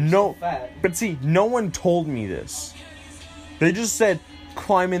care. You're No, so fat. but see, no one told me this. They just said,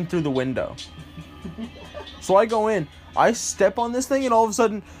 climb in through the window. So I go in, I step on this thing, and all of a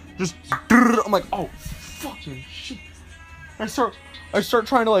sudden, just, I'm like, oh, fucking shit. I start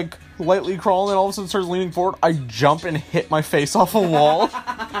trying to, like, lightly crawl, and all of a sudden starts leaning forward. I jump and hit my face off a wall.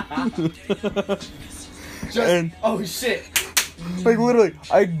 And, oh shit. like, literally,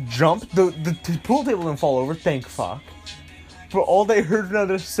 I jumped, the pool table didn't fall over, thank fuck. But all they heard down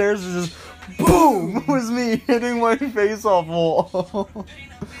the stairs was just, boom, was me hitting my face off a wall.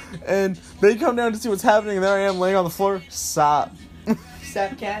 And they come down to see what's happening, and there I am laying on the floor, sap.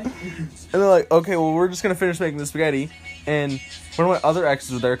 Sap cat. And they're like, okay, well, we're just gonna finish making the spaghetti. And one of my other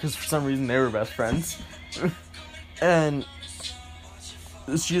exes were there, because for some reason they were best friends. And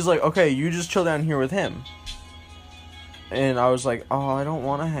she's like, okay, you just chill down here with him. And I was like, oh, I don't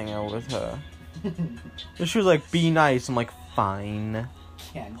want to hang out with her. And she was like, be nice. I'm like, fine.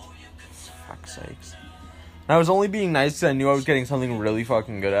 Ken. Fuck's sakes. And I was only being nice because I knew I was getting something really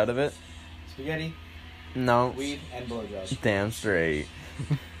fucking good out of it. Spaghetti, No. weed, and blowjobs. Damn straight.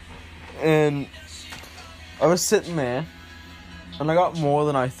 And I was sitting there, and I got more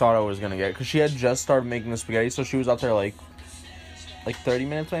than I thought I was gonna get, because she had just started making the spaghetti, so she was up there like 30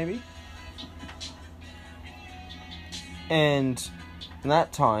 minutes maybe? And in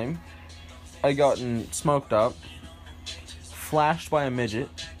that time, I gotten smoked up, flashed by a midget,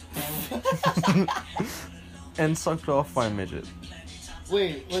 and sucked off by a midget.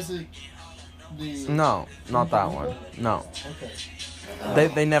 Wait, was it the... No, not that one. No. Okay.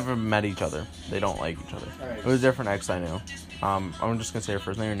 They never met each other. They don't like each other. Alright. It was a different ex I knew. I'm just gonna say her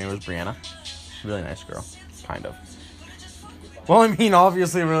first name. Her name was Brianna. Really nice girl. Kind of. Well, I mean,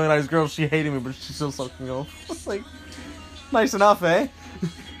 obviously a really nice girl. She hated me, but she still sucked me off. Like, nice enough, eh?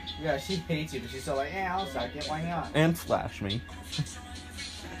 Yeah, she hates you, but she's still like, yeah, I'll suck it, why not? And flash me.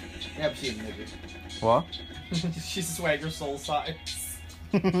 Yeah, but she's a midget. What? She's Swagger soul size.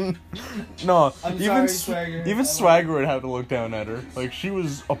 No, I'm even sorry, Swagger. even Swagger would have to look down at her. Like, she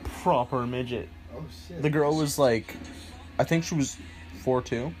was a proper midget. Oh shit. The girl was like, I think she was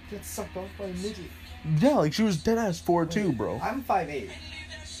 4'2". Get sucked off by a midget. Yeah, like she was dead ass 4'2", bro. I'm 5'8".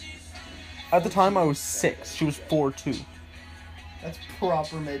 At the time I was 6. She was 4'2". That's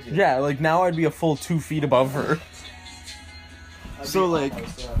proper midget. Yeah, like now I'd be a full 2 feet above her. So, like-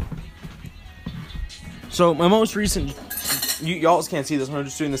 So my most recent, y'all can't see this. I'm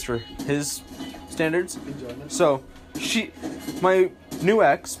just doing this for his standards. Enjoyment. So my new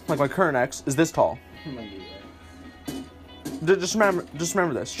ex, like my current ex, is this tall. Just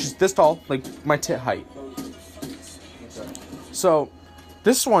remember this. She's this tall, like my tit height. So,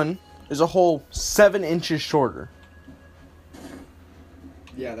 this one is a whole 7 inches shorter.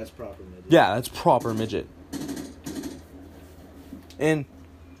 Yeah, that's proper midget. Yeah, that's proper midget. And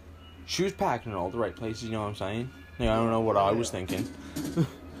she was packing in all the right places, you know what I'm saying? Like, I don't know what I was thinking.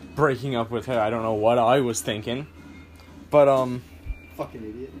 Breaking up with her, I don't know what I was thinking. But, Fucking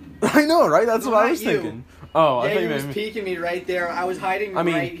idiot. I know, right? That's No, what I not was you. thinking. Oh, I Yeah, thought he you was meant me. peeking me right there. I was hiding I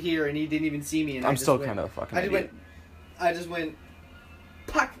mean, right here, and he didn't even see me. And I'm I just still went- kind of a fucking I just idiot. went.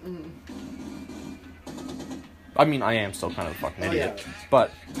 Puck. I mean, I am still kind of a fucking Oh, idiot. yeah.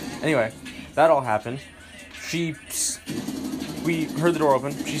 But, anyway, that all happened. We heard the door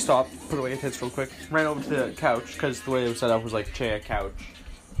open. She stopped, put away her tits real quick, ran over to the couch, because the way it was set up was like chair, couch,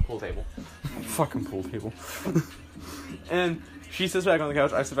 pool table. Fucking pool table. And she sits back on the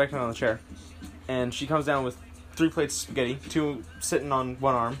couch, I sit back down on the chair. And she comes down with 3 plates of spaghetti, 2 sitting on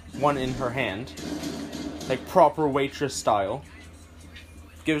one arm, 1 in her hand. Like proper waitress style.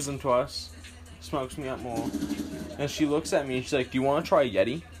 Gives them to us. Smokes me up more. And she looks at me and she's like, do you want to try a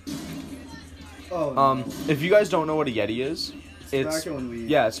Yeti? Oh, no. If you guys don't know what a Yeti is, it's tobacco and weed.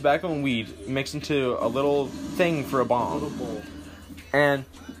 Yeah, it's tobacco and weed mixed into a little thing for a A little bomb. bowl. And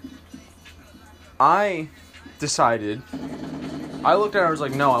I decided, I looked at her, I was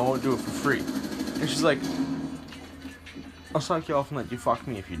like, no, I won't do it for free. And she's like, I'll suck you off and let you fuck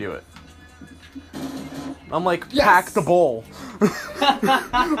me if you do it. I'm like, Yes! pack the bowl.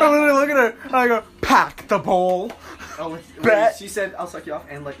 I'm literally looking at her, and I go, pack the bowl. Oh, wait, Bet. she said, "I'll suck you off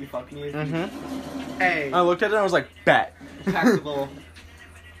and let you fuck me." Mm-hmm. Hey, I looked at it and I was like, bet. pack the bowl.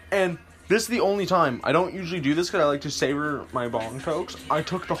 And this is the only time. I don't usually do this because I like to savor my bong cokes. I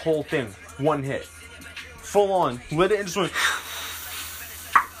took the whole thing, 1 hit. Full on. Lit it and just went...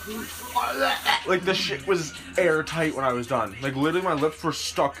 Like, the shit was airtight when I was done. Like, literally my lips were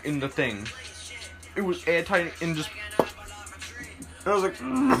stuck in the thing. It was airtight and just... And I was like...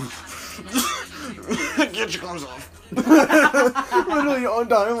 Get your clothes off. Literally on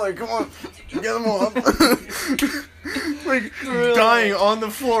time, like, come on, get them off. Like, dying on the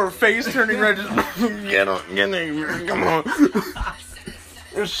floor, face turning red, just, get in, come on.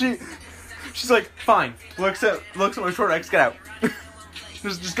 And she's like, fine, looks at my short ex, get out.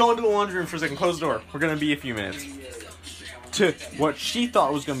 Just go into the laundry room for a second, close the door, we're gonna be a few minutes. To what she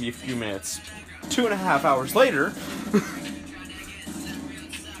thought was gonna be a few minutes, 2.5 hours later,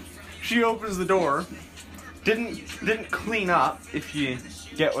 she opens the door, didn't clean up, if you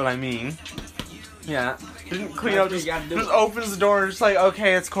get what I mean. Yeah, didn't clean up, just opens the door and just like,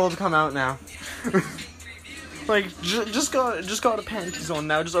 okay, it's cold to come out now. Like, just got a panties on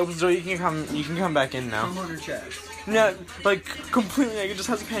now, just opens the door, you can come back in now. Come on her chest. Yeah, like, completely naked, just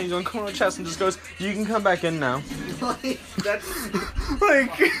has the panties on, come on her chest and just goes, you can come back in now. Like, that's...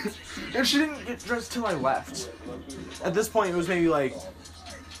 Like, and she didn't get dressed till I left. At this point, it was maybe like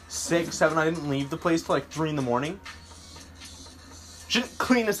 6, 7, I didn't leave the place till like 3 in the morning. She didn't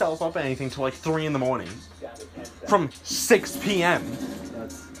clean herself up or anything till like 3 in the morning. From 6 p.m.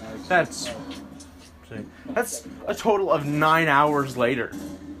 That's a total of 9 hours later.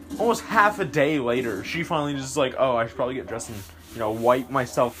 Almost half a day later, she finally just like, oh, I should probably get dressed and, wipe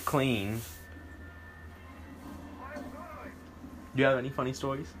myself clean. Do you have any funny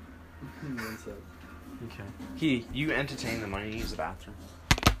stories? Okay. You entertain them. I need to use the bathroom.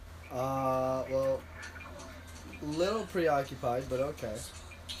 Well, Little preoccupied, but okay.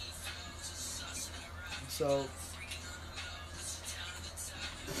 So,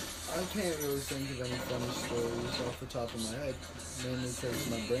 I can't really think of any funny stories off the top of my head, mainly because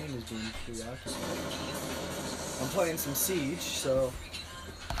my brain is being preoccupied. I'm playing some Siege, so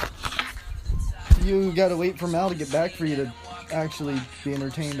you gotta wait for Mal to get back for you to actually be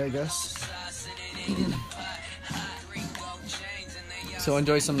entertained, I guess. So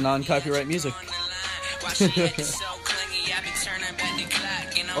enjoy some non-copyright music.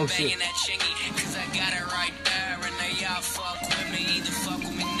 Oh shit.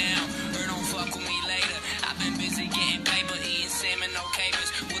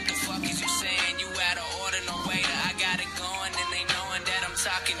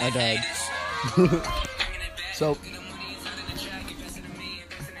 I died. So,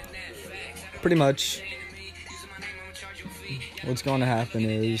 pretty much, what's going to happen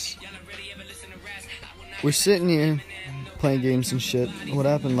is we're sitting here playing games and shit. What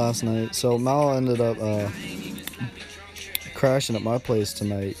happened last night? So Mal ended up crashing at my place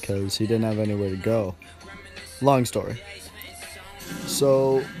tonight because he didn't have anywhere to go. Long story.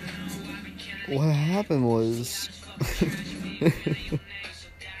 So what happened was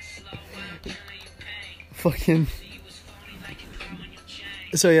fucking.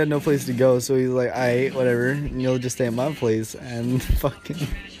 So he had no place to go, so he's like, alright, whatever, you'll just stay at my place, and fucking.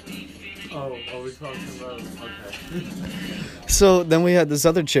 Oh, are we talking about? Okay. So then we had this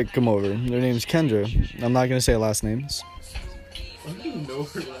other chick come over. Her name's Kendra. I'm not gonna say last names. I don't even know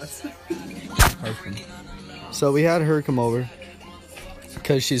her last name. So we had her come over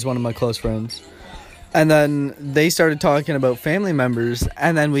because she's one of my close friends. And then they started talking about family members,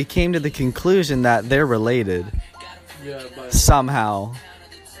 and then we came to the conclusion that they're related. Yeah, but Somehow.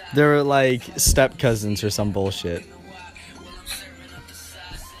 They're like step cousins or some bullshit.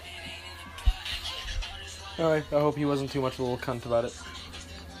 alright, I hope he wasn't too much of a little cunt about it.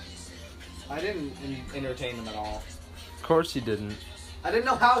 I didn't entertain them at all. Of course he didn't. I didn't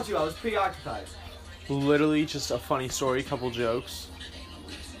know how to. I was preoccupied. Literally just a funny story, couple jokes.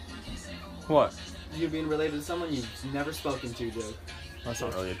 What? You being related to someone you've never spoken to, dude. That's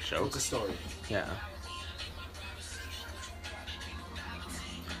not really a joke. It's a story. Yeah.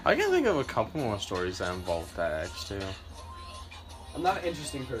 I can think of a couple more stories that involve that ex too. I'm not an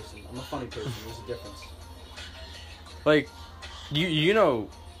interesting person. I'm a funny person. There's a difference. Like, you know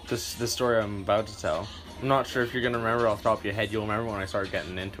the story I'm about to tell. I'm not sure if you're gonna remember off the top of your head. You'll remember when I start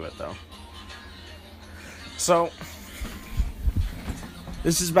getting into it though. So,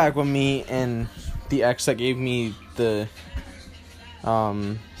 this is back when me and the ex that gave me the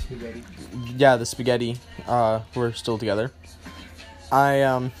Spaghetti. yeah, the spaghetti, we're still together.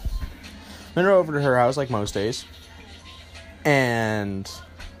 I went over to her house like most days, and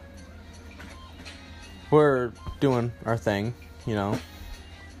we're doing our thing, you know,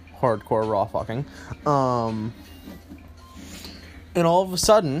 hardcore raw fucking. And all of a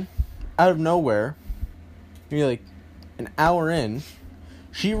sudden, out of nowhere, maybe like an hour in,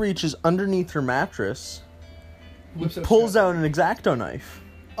 she reaches underneath her mattress, pulls out an X-Acto knife.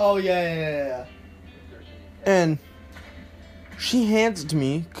 Oh, yeah. And she hands it to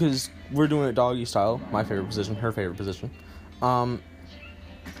me, because we're doing it doggy style, my favorite position, her favorite position,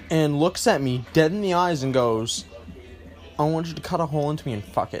 and looks at me dead in the eyes and goes, I want you to cut a hole into me and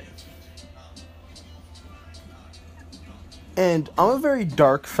fuck it. And I'm a very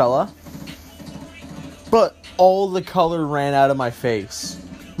dark fella, but all the color ran out of my face.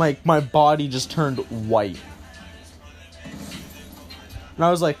 Like, my body just turned white. And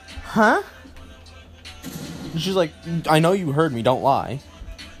I was like, huh? And she's like, I know you heard me, don't lie.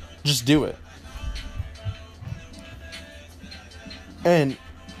 Just do it. And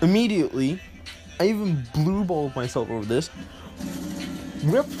immediately, I even blue-balled myself over this.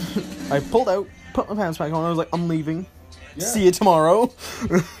 I pulled out, put my pants back on, I was like, I'm leaving. Yeah. See you tomorrow.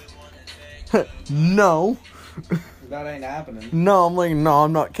 No. That ain't happening. No, I'm like, no,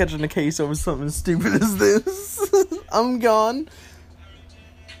 I'm not catching a case over something stupid as this. I'm gone.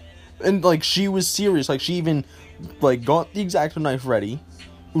 And, like, she was serious. Like, she even, like, got the X-Acto knife ready.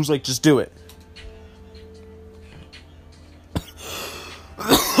 It was like, just do it.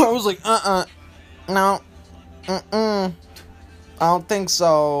 I was like, no, I don't think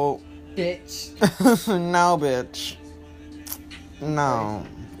so. Bitch. No, bitch. No.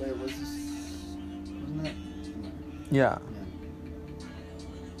 Wait, was this... Wasn't that... Yeah.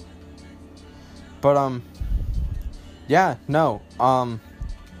 But, yeah, no,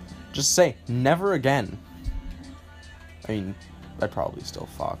 just say, never again. I mean, I'd probably still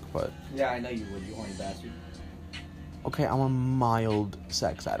fuck, but... Yeah, I know you would, you horny bastard. Okay, I'm a mild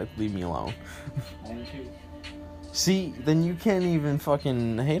sex addict, leave me alone. I am too. See, then you can't even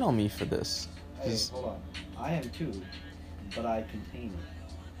fucking hate on me for this. Hey, hold on. I am too, but I contain it.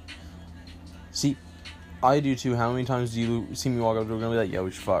 See, I do too. How many times do you see me walk up to a girl and be like, yo,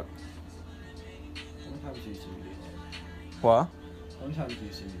 we should fuck? How many times do you see me do that? What? How many times do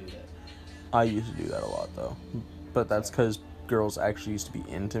you see me do that? I used to do that a lot, though. But that's because girls actually used to be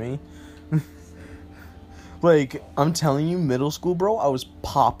into me. Like, I'm telling you, middle school, bro, I was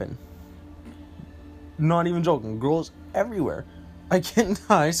popping. Not even joking. Girls everywhere. I get into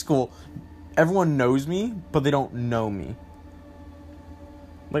high school, everyone knows me, but they don't know me.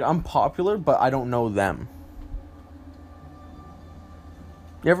 Like, I'm popular, but I don't know them.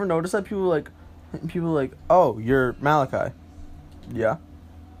 You ever notice that people are like, oh, you're Malachi. Yeah.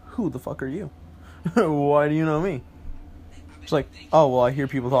 Who the fuck are you? Why do you know me? It's like, oh, well, I hear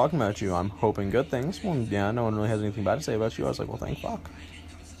people talking about you. I'm hoping good things. Well, yeah, no one really has anything bad to say about you. I was like, well, thank fuck.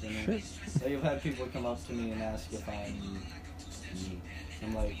 Shit. So you've had people come up to me and ask if I'm me.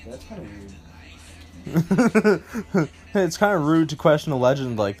 I'm like, that's kind of weird. It's kind of rude to question a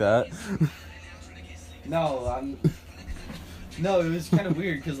legend like that. No, it was kind of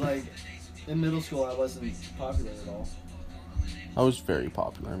weird because, like, in middle school, I wasn't popular at all. I was very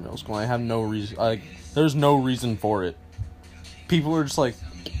popular in middle school. I have no reason. Like, there's no reason for it. People were just like,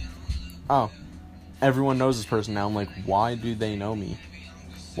 oh, everyone knows this person now. I'm like, why do they know me?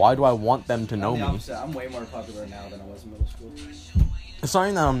 Why do I want them to know me? I'm way more popular now than I was in middle school. It's not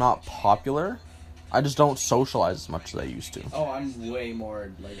even that I'm not popular. I just don't socialize as much as I used to. Oh, I'm way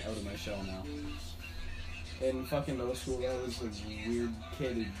more, like, out of my shell now. In fucking middle school, I was a weird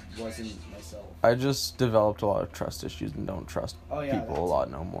kid who wasn't myself. I just developed a lot of trust issues and don't trust people a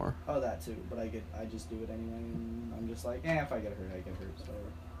lot no more. Oh, that too. But I just do it anyway, and I'm just like, if I get hurt, I get hurt. So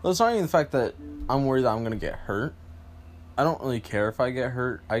whatever. Well, it's not even the fact that I'm worried that I'm gonna get hurt. I don't really care if I get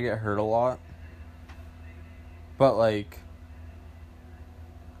hurt. I get hurt a lot. But, like,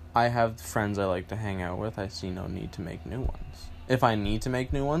 I have friends I like to hang out with. I see no need to make new ones. If I need to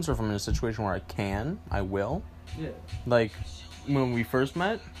make new ones, or if I'm in a situation where I can, I will. Yeah. Like, when we first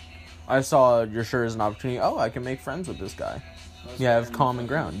met, I saw your shirt as an opportunity. Oh, I can make friends with this guy. You have common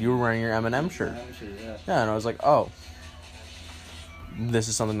ground. You were wearing your M&M shirt. Yeah, and I was like, oh, this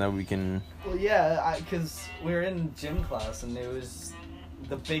is something that we can... Well, yeah, because we were in gym class, and it was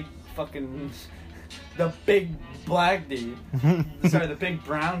the big fucking... The big black dude. Sorry, the big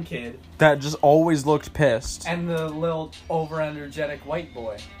brown kid. That just always looked pissed. And the little over-energetic white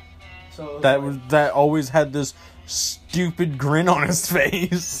boy. So that always had this stupid grin on his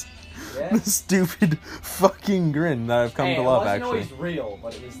face. Yeah? Stupid fucking grin that I've come to love, actually. It wasn't always real,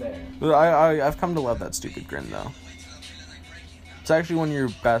 but it was there. I've come to love that stupid grin, though. It's actually one of your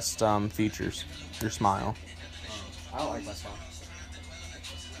best features. Your smile. I don't like my smile.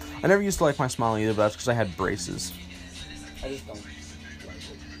 I never used to like my smile either, but that's because I had braces. I just don't like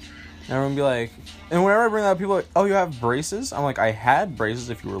it. Everyone be like... And whenever I bring that up, people are like, oh, you have braces? I'm like, I had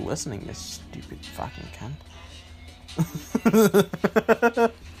braces if you were listening, you stupid fucking cunt.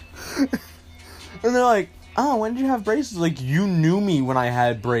 And they're like, oh, when did you have braces? Like, you knew me when I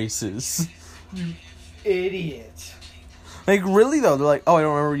had braces. You idiot. Like, really, though? They're like, oh, I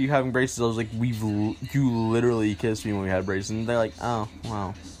don't remember you having braces. I was like, you literally kissed me when we had braces. And they're like, oh,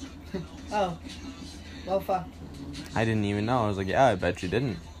 wow. Oh. Well, fuck. I didn't even know. I was like, yeah, I bet you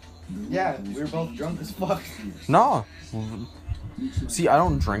didn't. Yeah, we were both drunk as fuck. No. See, I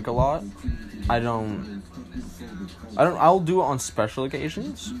don't drink a lot. I'll do it on special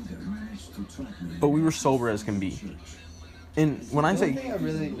occasions. But we were sober as can be. And when I say... The only thing I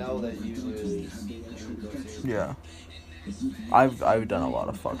really know that you do is... Yeah. I've done a lot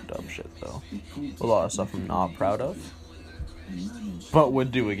of fucked up shit, though. A lot of stuff I'm not proud of. But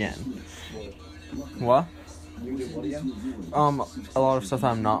would do again. What? You do what again? A lot of stuff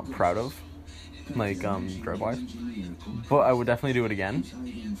I'm not proud of. Like, drug-wise. But I would definitely do it again.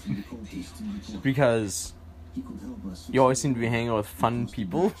 Because you always seem to be hanging out with fun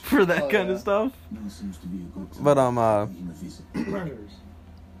people for that kind of stuff. But, Murders.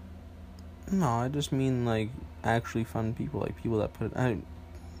 no, I just mean, like, actually fun people. Like, people that put it...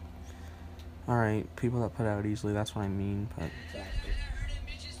 Alright, people that put out easily, that's what I mean, but... Exactly.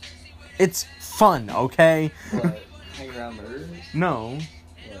 It's fun, okay? What? Hang around murderers? No.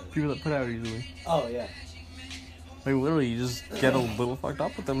 What? People that put out easily. Oh, yeah. Like, literally, you just get a little fucked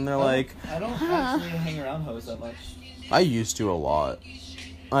up with them, and they're like... I don't actually hang around hoes that much. I used to a lot.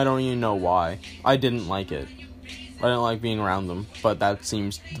 I don't even know why. I didn't like it. I didn't like being around them, but that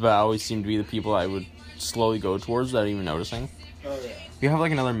always seemed to be the people I would slowly go towards without even noticing. Oh, yeah. You have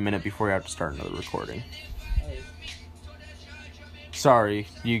like another minute before you have to start another recording. Right. Sorry,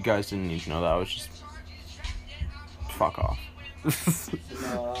 you guys didn't need to know that. I was just... fuck off.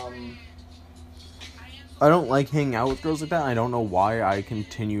 No, I don't like hanging out with girls like that. I don't know why I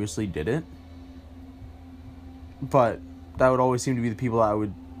continuously did it. But that would always seem to be the people I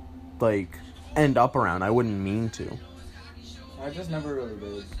would, like, end up around. I wouldn't mean to. I just never really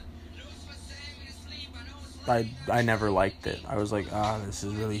did. I never liked it. I was like, this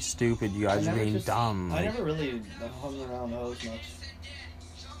is really stupid. You guys are being dumb. I Like, never really hung around those much.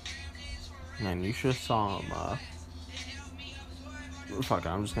 man, you should have saw him, fuck it,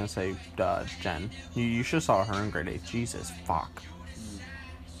 I'm just gonna say, Jen. You should have saw her in grade 8. Jesus, fuck.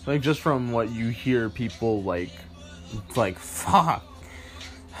 Like, just from what you hear people, like, fuck.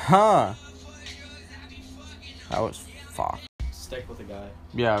 Huh. That was fuck. Stick with a guy.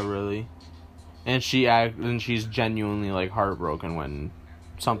 Yeah, really. And she's genuinely, like, heartbroken when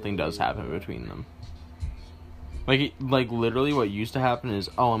something does happen between them. Like, literally what used to happen is,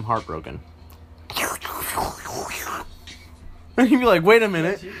 oh, I'm heartbroken. And you'd be like, wait a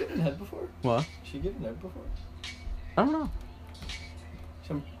minute. Has she given head before? What? She given head before? I don't know.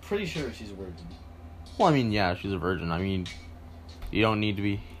 I'm pretty sure she's a virgin. Well, I mean, yeah, she's a virgin. I mean, you don't need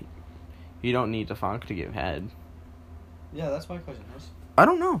to fuck to give head. Yeah, that's my question. I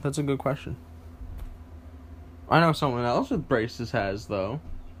don't know. That's a good question. I know someone else with braces has, though.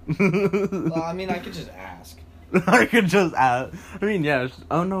 Well, I mean, I could just ask. I could just ask. I mean, yeah.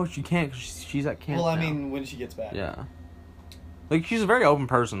 Oh, no, she can't, because she's at camp Well, I now. mean, when she gets back. Yeah. Like, she's a very open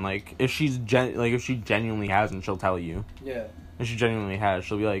person. Like, if she genuinely hasn't, she'll tell you. Yeah. If she genuinely has,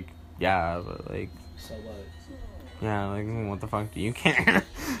 she'll be like, yeah, but, like... So what? Yeah, like, what the fuck do you care?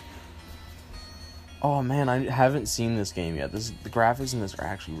 Oh, man, I haven't seen this game yet. The graphics in this are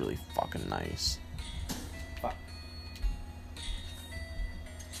actually really fucking nice. Fuck.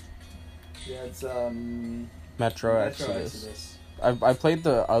 Yeah, it's, Metro Exodus. I played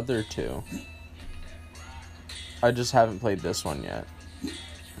the other two. I just haven't played this one yet.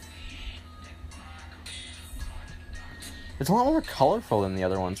 It's a lot more colorful than the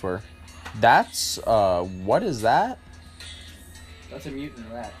other ones were. That's, what is that? That's a mutant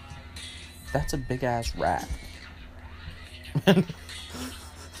rat. That's a big-ass rat.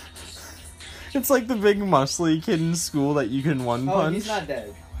 It's like the big muscly kid in school that you can one-punch. Oh, he's not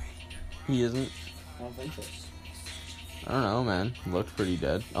dead. He isn't? I don't think so. I don't know, man. He looked pretty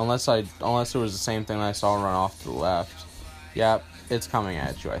dead. Unless it was the same thing that I saw run off to the left. Yep, it's coming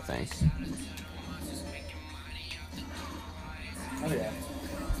at you, I think. Oh, yeah.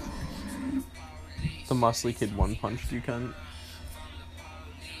 The muscly kid one-punched you, cunt.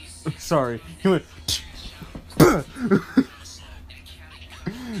 Sorry. He went...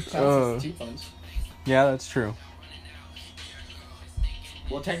 Counts as 2 punch. Yeah, that's true.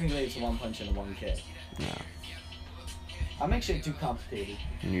 Well, technically it's a 1 punch and a 1 kick. Yeah, I make shit too complicated.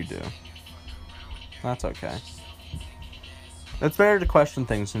 you do. That's okay. It's better to question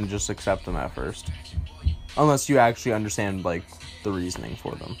things than just accept them at first. Unless you actually understand, like, the reasoning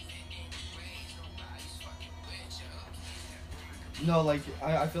for them. No, like,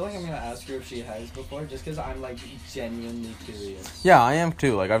 I feel like I'm gonna ask her if she has before, just because I'm, like, genuinely curious. Yeah, I am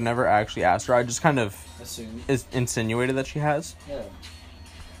too. Like, I've never actually asked her. I just kind of Assume. insinuated that she has. Yeah.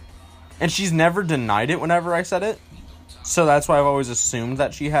 And she's never denied it whenever I said it. So that's why I've always assumed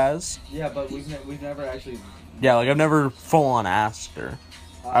that she has. Yeah, but we've never actually... Yeah, like, I've never full-on asked her.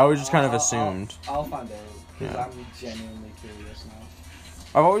 I always just kind of assumed. I'll find out, because Yeah. I'm genuinely curious now.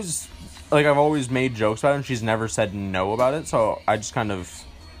 I've always made jokes about it, and she's never said no about it, so I just kind of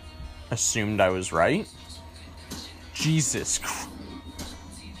assumed I was right. Jesus Christ.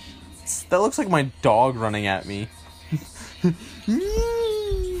 That looks like my dog running at me.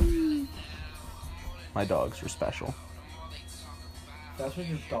 My dogs are special. That's what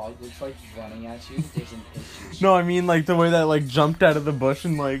your dog looks like running at you. There's an issue. No, I mean, like, the way that, like, jumped out of the bush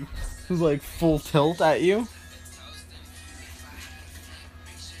and, like, was, like, full tilt at you.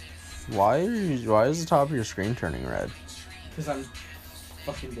 Why is the top of your screen turning red? Because I'm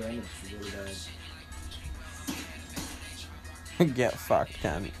fucking damaged really bad. Get fucked,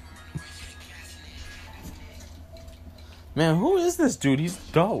 Ken. Man, who is this dude? He's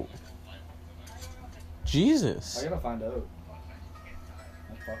dope. Jesus. I gotta find out.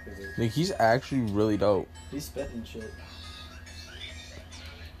 I fuck with it. Like, he's actually really dope. He's spitting shit.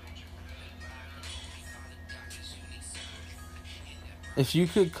 If you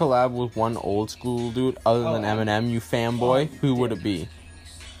could collab with one old school dude other than Eminem, you fanboy, who would it be?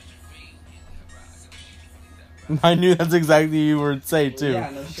 I knew that's exactly what you would say, too. Yeah,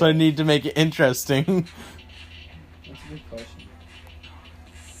 no so I shit. need to make it interesting. That's a good question.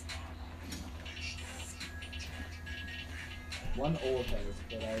 One old head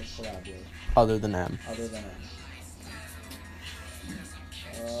that I would collab with, Other than M. other than him.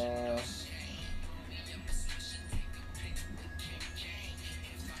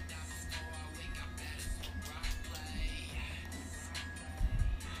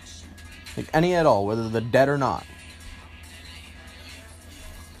 Like, any at all, whether they're dead or not.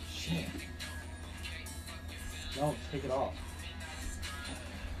 Shit. No, take it off.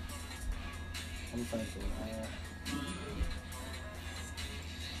 I'm thankful.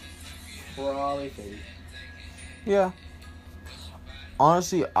 Probably fake. Yeah.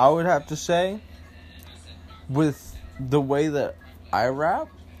 Honestly, I would have to say, with the way that I rap,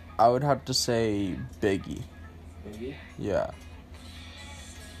 I would have to say Biggie. Biggie? Yeah.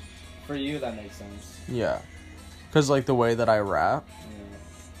 For you, that makes sense. Yeah. Because, like, the way that I rap, Yeah.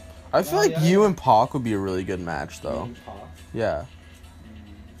 I feel Oh, like yeah, you yeah. and Pac would be a really good match, though. You talk. Yeah.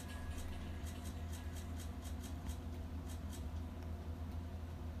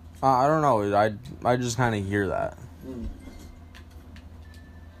 I don't know. I just kind of hear that. Mm.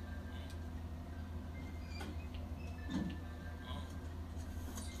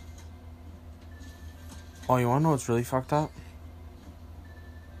 Oh, you wanna know what's really fucked up?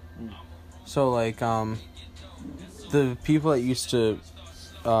 Mm. So, like, the people that used to,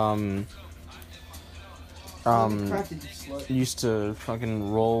 used to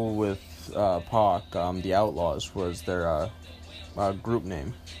fucking roll with, Pac, the Outlaws was their, group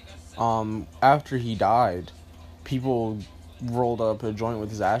name. After he died, people rolled up a joint with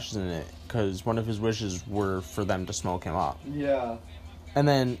his ashes in it, because one of his wishes were for them to smoke him up. Yeah. And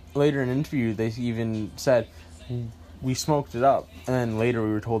then later in an interview, they even said, we smoked it up. And then later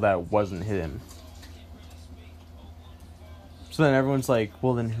we were told that it wasn't him. So then everyone's like,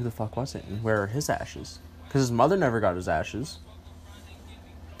 well, then who the fuck was it? And where are his ashes? Because his mother never got his ashes.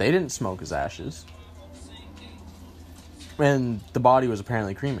 They didn't smoke his ashes. And the body was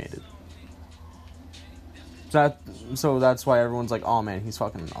apparently cremated. So that's why everyone's like, oh man, he's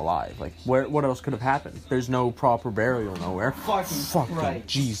fucking alive. Like, what else could have happened? There's no proper burial nowhere. Fucking Christ.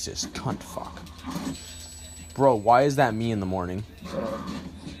 Jesus, cunt fuck. Bro, why is that me in the morning?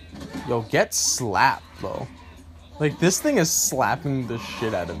 Yo, get slapped, bro. Like, this thing is slapping the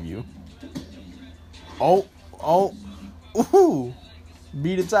shit out of you. Oh, ooh.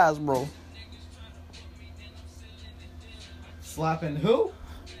 Beat its ass, bro. Slapping who?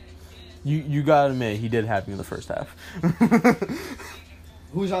 You gotta admit, he did have me in the first half.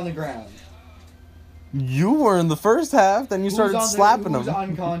 Who's on the ground? You were in the first half, then you started slapping who's him.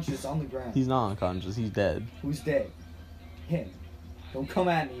 unconscious on the ground? He's not unconscious, he's dead. Who's dead? Him. Don't come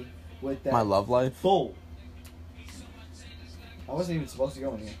at me with that. My love life? Bull. I wasn't even supposed to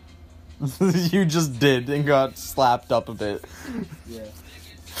go in here. You just did and got slapped up a bit. Yeah.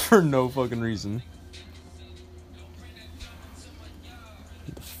 For no fucking reason.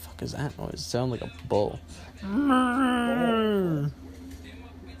 What the fuck is that noise? It sounds like a bull.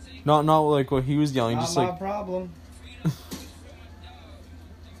 Not like what he was yelling, Not just my like... problem.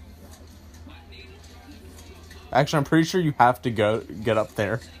 Actually, I'm pretty sure you have to get up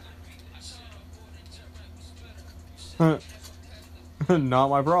there. Not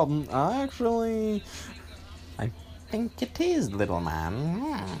my problem. Actually, I think it is, little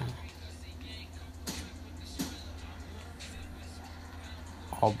man.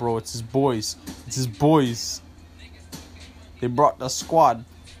 Oh, bro, it's his boys. It's his boys. They brought the squad.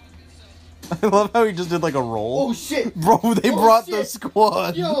 I love how he just did like a roll. Oh shit! Bro, they Oh, brought shit. the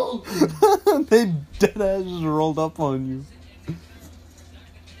squad. Yo! They deadass just rolled up on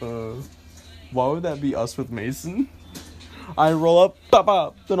you. Why would that be us with Mason? I roll up, pop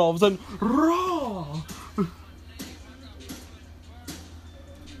up, then all of a sudden, raw.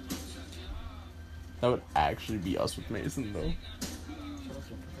 That would actually be us with Mason, though.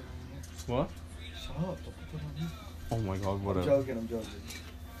 What? Shut up! Don't put that on me. Oh my god, I'm whatever. joking.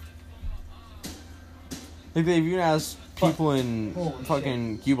 Like, they've even asked people in Holy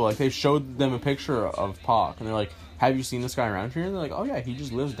fucking Cuba, like, they showed them a picture of Pac, and they're like, have you seen this guy around here? And they're like, oh yeah, he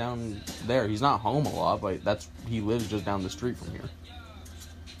just lives down there. He's not home a lot, but he lives just down the street from here.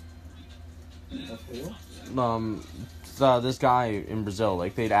 That's who? This guy in Brazil,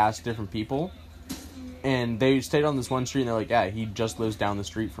 like, they'd asked different people, and they stayed on this one street, and they're like, yeah, he just lives down the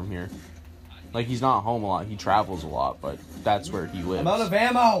street from here. Like, he's not home a lot, he travels a lot, but that's where he lives. I'm out of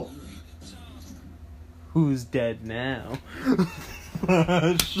ammo! Who's dead now?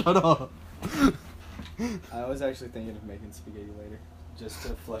 Shut up. I was actually thinking of making spaghetti later. Just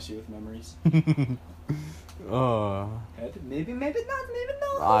to flush you with memories. Maybe not.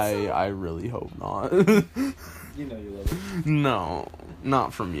 I really hope not. You know you love it. No,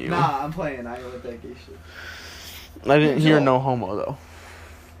 not from you. Nah, I'm playing. I ain't with that gay shit. I didn't hear Joe. no homo though.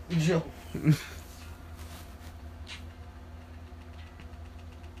 Joe.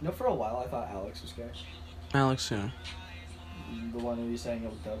 No, for a while I thought Alex was gay. Alex who? The one who was saying it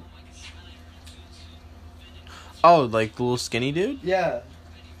with Doug. Oh, like the little skinny dude? Yeah.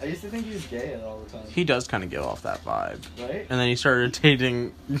 I used to think he was gay all the time. He does kind of give off that vibe. Right? And then he started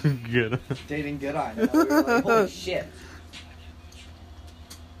dating good. Dating good on. We were like, holy shit.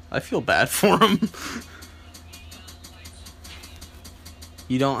 I feel bad for him.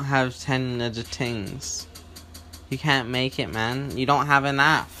 You don't have 10 of the things. You can't make it, man. You don't have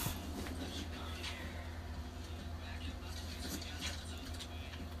enough.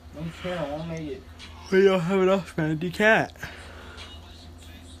 I'm sure I won't make it. You don't have enough, man. You can't.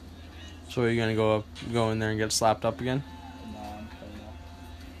 So are you gonna go in there and get slapped up again? No, I'm playing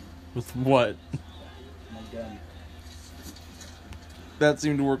off With what? my gun. That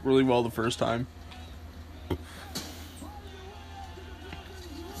seemed to work really well the first time.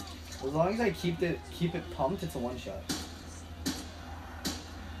 As long as I keep it pumped, it's a one shot.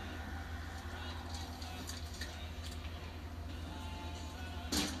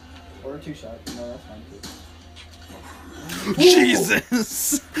 Or a two shot. No, that's fine too.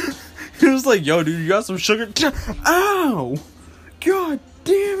 Jesus! He was like, yo, dude, you got some sugar? Ow! God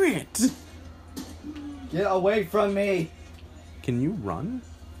damn it! Get away from me! Can you run?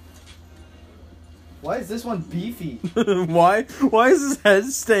 Why is this one beefy? Why is his head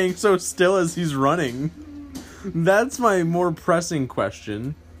staying so still as he's running? That's my more pressing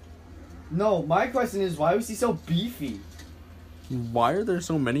question. No, my question is, why was he so beefy? Why are there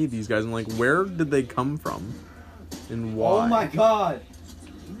so many of these guys? And, like, where did they come from? And why? Oh my god!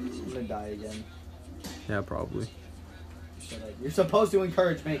 I'm gonna die again. Yeah, probably. Shut up. You're supposed to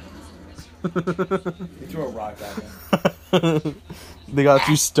encourage me. You threw a rock at me. They got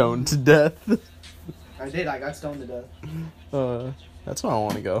you stoned to death. I did, I got stoned to death. That's where I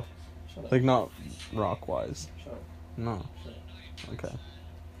want to go. Shut up. Like, not rock-wise. Shut up. No. Shut up. Okay.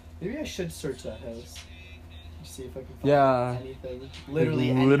 Maybe I should search that house. See if I can find Yeah. anything.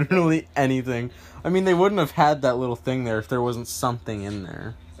 Literally Literally anything. I mean, they wouldn't have had that little thing there if there wasn't something in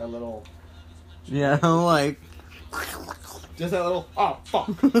there. That little... Yeah, like... Just that little... Oh, fuck.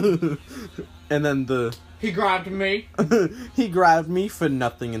 And then He grabbed me. he grabbed me for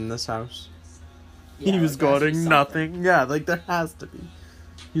nothing in this house. Yeah, he was like, there has to be guarding nothing. Yeah, like, there has to be.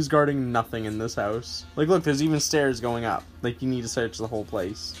 He's guarding nothing in this house. Like, look, there's even stairs going up. Like, you need to search the whole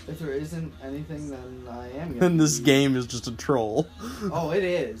place. If there isn't anything, then I am gonna... And this game is just a troll. Oh, it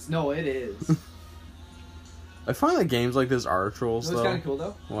is. No, it is. I find that games like this are trolls, It was though. kind of cool,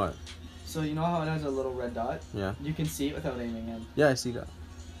 though. What? So, you know how it has a little red dot? Yeah. You can see it without aiming in. Yeah, I see that.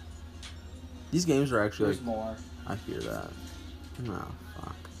 These games are actually, There's like... more. I hear that. No,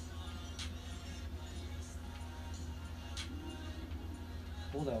 fuck.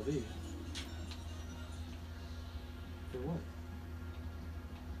 What will that be? For what?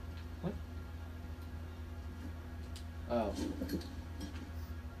 What? Oh.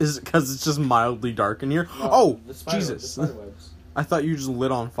 Is it because it's just mildly dark in here? No, Oh, the spider, Jesus. The spider webs. I thought you just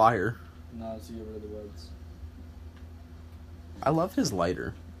lit on fire. No, it's to get rid of the webs. I love his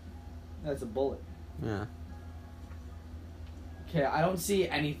lighter. That's a bullet. Yeah. Okay, I don't see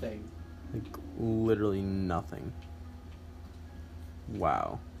anything. Like, literally nothing.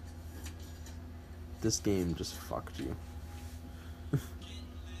 Wow. This game just fucked you.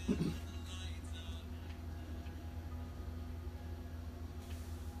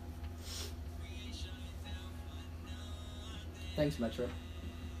 Thanks, Metro.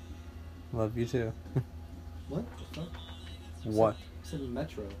 Love you too. What the fuck? What? I said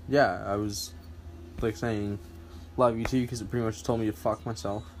Metro. Yeah, I was like saying love you too because it pretty much told me to fuck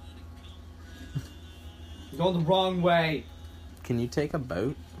myself. You're going the wrong way. Can you take a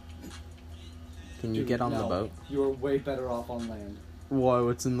boat? Can you Dude, get on the no. boat? You're way better off on land. Why?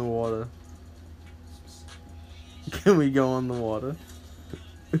 What's in the water? Can we go on the water?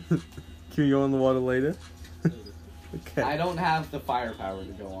 Can we go on the water later? Okay. I don't have the firepower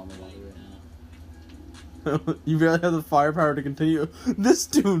to go on the water right now. You barely have the firepower to continue. This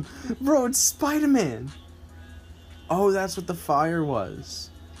dude, bro, it's Spider-Man. Oh, that's what the fire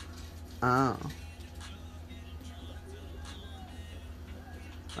was. Oh.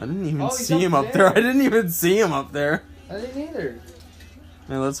 I didn't even He's see him up there. I didn't even see him up there. I didn't either.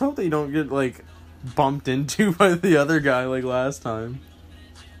 Man, let's hope that you don't get, like, bumped into by the other guy like last time.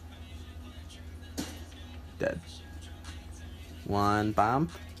 Dead. 1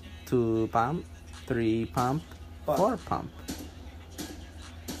 pump, 2 pump, 3 pump, Fuck. 4 pump.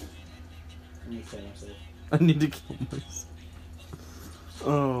 Let me say myself. I need to kill myself.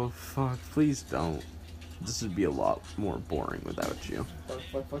 Oh, fuck. Please don't. This would be a lot more boring without you.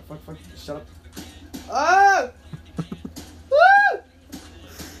 Fuck. Shut up. Ah! Ah!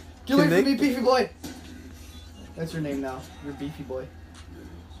 Get away from me, beefy boy! That's your name now. You're beefy boy.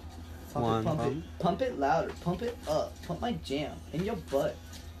 Pump One it, pump pump. it. Pump it louder. Pump it up. Pump my jam in your butt.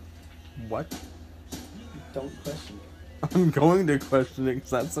 What? Don't question it. I'm going to question it because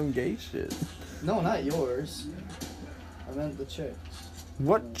that's some gay shit. No, not yours. I meant the chick.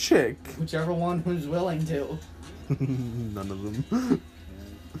 What chick? Whichever one who's willing to. None of them.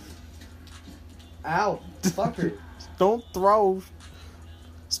 Ow. Fuck her. Don't throw.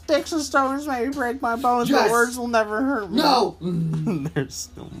 Sticks and stones may break my bones, Yes! but words will never hurt me. No! There's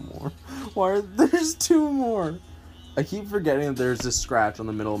still more. There's 2 more. I keep forgetting that there's this scratch on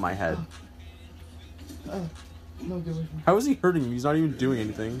the middle of my head. No, get away from me. How is he hurting me? He's not even doing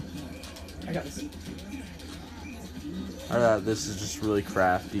anything. I got this. This is just really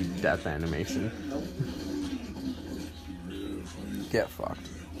crafty death animation. Nope. Get fucked.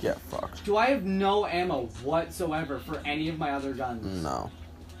 Get fucked. Do I have no ammo whatsoever for any of my other guns? No,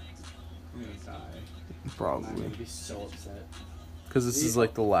 I'm gonna die. I'm probably. gonna be so upset. Because this is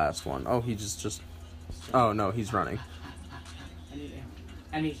like the last one. Oh, he just... Oh, no, he's running.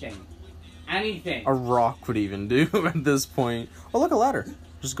 Anything. Anything. A rock would even do at this point. Oh, look, a ladder.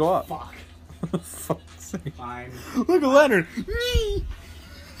 Just go up. Fuck. Fuck's sake. Fine. Look, a ladder.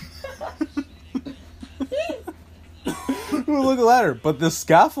 Ooh, look, a ladder. But the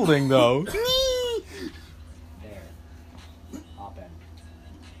scaffolding, though. There. Hop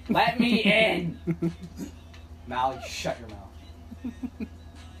in. Let me in! Mal, you shut your mouth.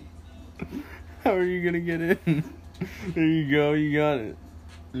 How are you gonna get in? There you go, you got it.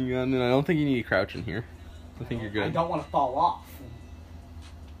 You got it. I don't think you need to crouch in here. I think you're I good. don't want to fall off.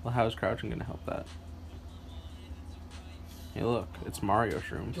 Well, how is crouching gonna help that? Hey, look, it's Mario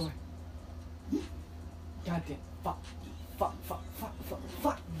shrooms. Joy. Goddamn. Fuck. Fuck, fuck, fuck, fuck,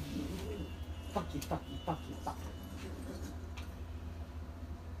 fuck. Fuck you, fuck you, fuck you, fuck.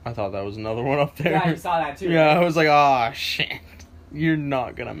 I thought that was another one up there. Yeah, you saw that too. Yeah, right? I was like, oh shit. You're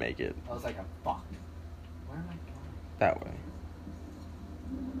not gonna make it. I was like, I'm fucked. Where am I going? That way.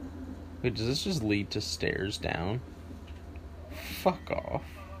 Wait, does this just lead to stairs down? Fuck off.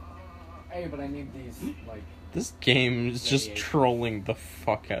 Hey, but I need these, like... This game is just Radiation. trolling the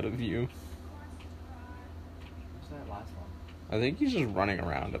fuck out of you. What's that last one? I think he's just running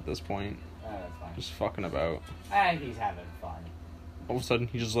around at this point. That's fine. Just fucking about. He's having fun. All of a sudden,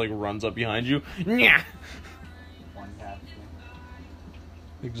 he just like runs up behind you. Nyah! One tap.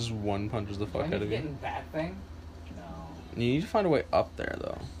 Like just one punches the Do I fuck need out to of get you. in that thing? No. You need to find a way up there,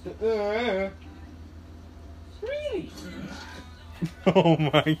 though. Really? Oh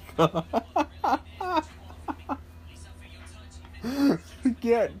my god.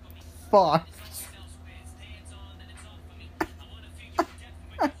 Get fucked.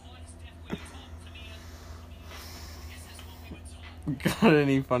 Got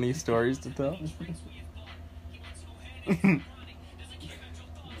any funny stories to tell?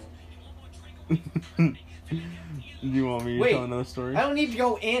 Do you want me to Wait, tell another story? I don't need to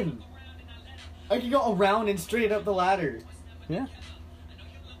go in. I can go around and straight up the ladder. Yeah.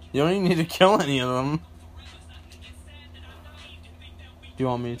 You don't even need to kill any of them. Do you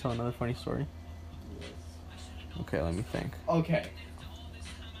want me to tell another funny story? Okay, let me think. Okay.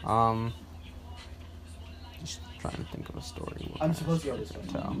 Just trying to think of a story. What I'm can I supposed to go this way.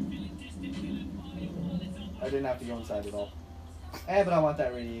 tell? I didn't have to go inside at all. But I want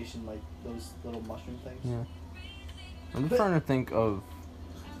that radiation, like those little mushroom things. Yeah. I'm just trying to think of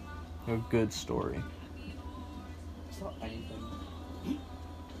a good story. It's not anything.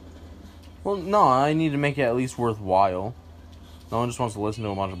 Well, no, I need to make it at least worthwhile. No one just wants to listen to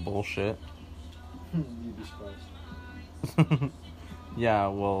a bunch of bullshit. You'd be surprised. Yeah,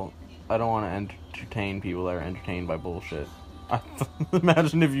 well, I don't want to entertain people that are entertained by bullshit.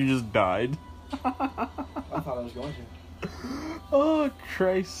 Imagine if you just died. I thought I was going to. Oh,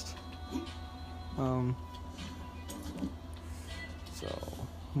 Christ. So,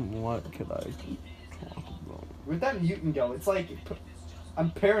 what could I talk about? Where'd that mutant go? It's like,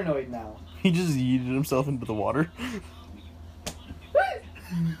 I'm paranoid now. He just yeeted himself into the water.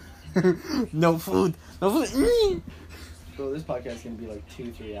 No food. No food. Bro, this podcast is gonna be like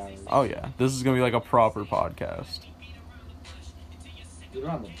 2-3 hours. Oh, yeah. This is going to be like a proper podcast. Get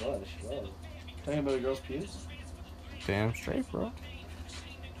around the bush, whoa. Talking about a girl's penis? Damn straight, bro.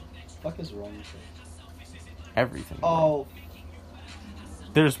 Fuck is wrong with it? Everything. bro. Oh,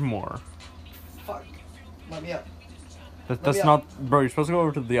 There's more. fuck. Let me up. That's me not... Bro, you're supposed to go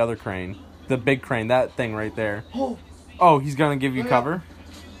over to the other crane. The big crane. That thing right there. Oh, Oh, he's going to give you Let me up. cover?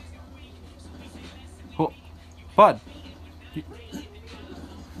 Cool. Bud.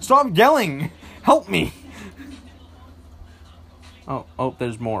 Stop yelling! Help me! Oh,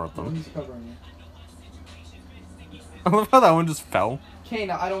 there's more of them. he's covering you. I love how that one just fell. Kane,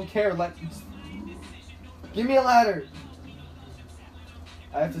 I don't care. Give me a ladder.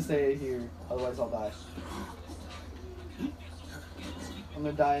 I have to stay here, otherwise I'll die. I'm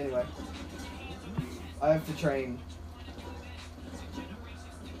gonna die anyway. I have to train.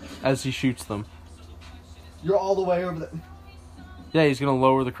 As he shoots them. You're all the way over there. Yeah, he's gonna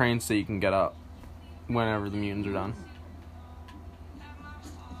lower the crane so you can get up whenever the mutants are done.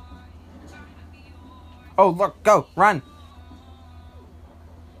 Oh, look, go, run!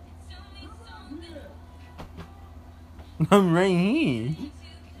 I'm right here.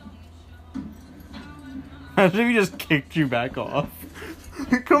 As if he just kicked you back off.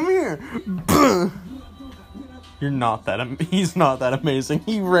 Come here. You're not that. He's not that amazing.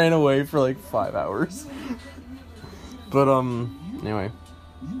 He ran away for like 5 hours. But anyway.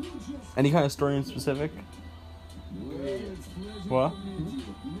 Any kind of story in specific? What?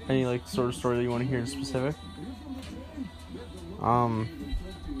 Any like sort of story that you want to hear in specific?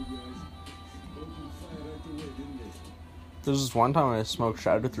 There was this one time I smoked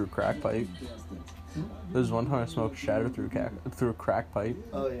shatter through a crack pipe. There was one time I smoked shatter through a crack pipe.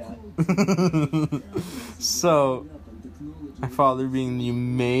 Oh yeah. So, my father being the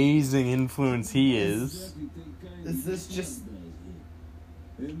amazing influence he is. Is this just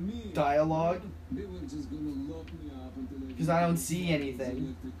dialogue? Because I don't see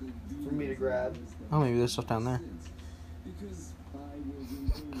anything for me to grab. Oh, maybe there's stuff down there.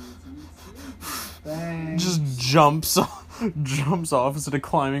 Thanks. Just jumps off instead of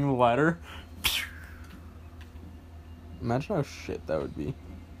climbing the ladder. Imagine how shit that would be.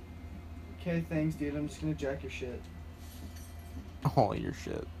 Okay, thanks, dude. I'm just gonna jack your shit. All your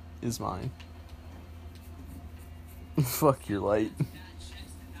shit is mine. Fuck your light.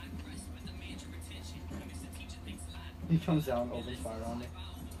 He comes down and opens fire on me.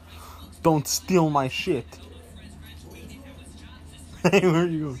 Don't steal my shit. Hey, where are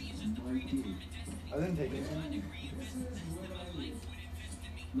you going? I didn't take anything.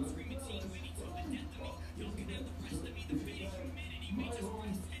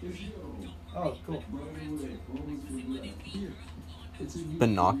 Oh, cool.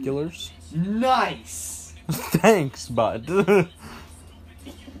 Binoculars? Nice! Thanks, bud.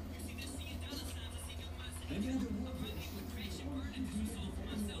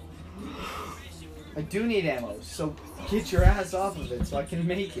 I do need ammo, so get your ass off of it so I can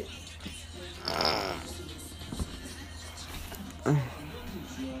make it.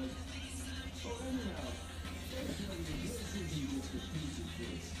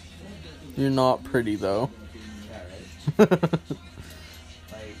 You're not pretty, though. Yeah, right?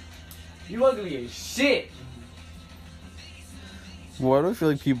 Like, you ugly as shit! Why do I feel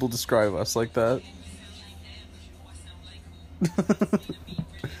like people describe us like that?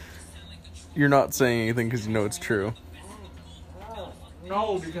 You're not saying anything because you know it's true.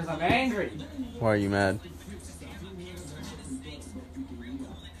 No, because I'm angry. Why are you mad?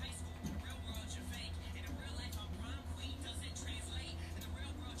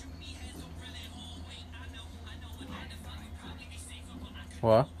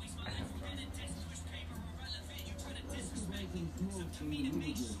 What?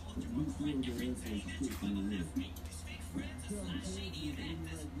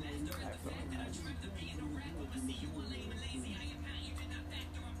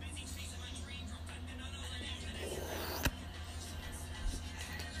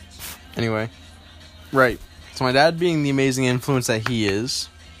 Anyway, right. So my dad being the amazing influence that he is,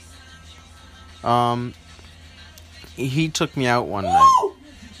 he took me out one night.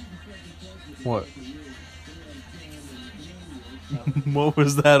 What? What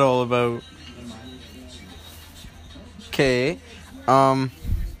was that all about? Okay.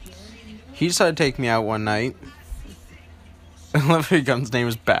 He decided to take me out one night. I love how your gun's name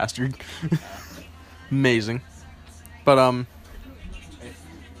is Bastard. Amazing. But,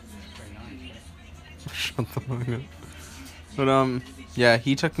 shut the fuck up. But, yeah,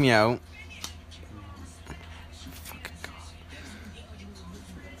 he took me out. Fucking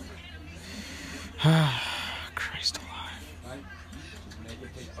God. Christ alive.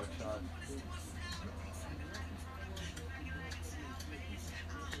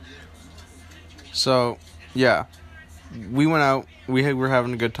 So, yeah. We went out. We were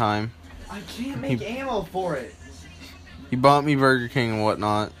having a good time. I can't make ammo for it. He bought me Burger King and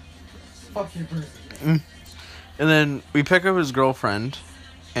whatnot. Fuck your Burger And then we pick up his girlfriend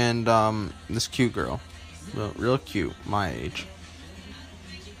and this cute girl. Real cute, my age.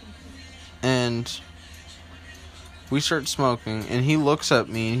 And we start smoking and he looks at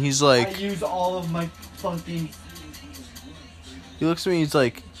me and he's like, I use all of my fucking... he looks at me and he's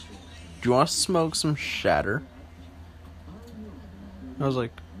like, do you want to smoke some shatter? I was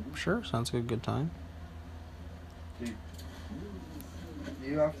like, sure, sounds like a good time. Dude,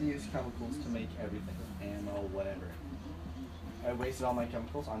 You have to use chemicals to make everything. Ammo, whatever. I wasted all my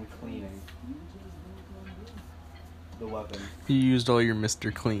chemicals on cleaning the weapon. You used all your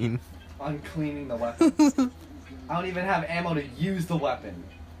Mr. Clean. On cleaning the weapon. I don't even have ammo to use the weapon.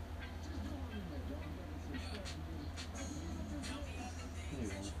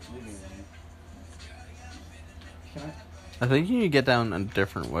 Leave me alone. Can I? I think you need to get down a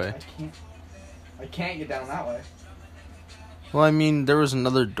different way. I can't get down that way. Well, I mean, there was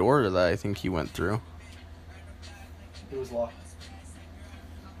another door that I think he went through. It was locked.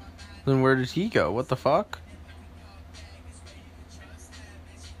 Then where did he go? What the fuck?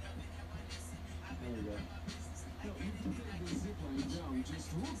 There we go.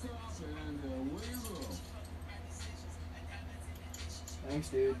 Thanks,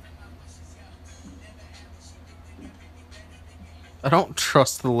 dude. I don't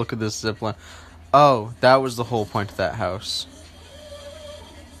trust the look of this zipline. Oh, that was the whole point of that house.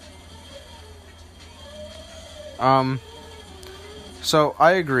 So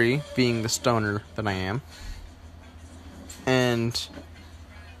I agree, being the stoner that I am. And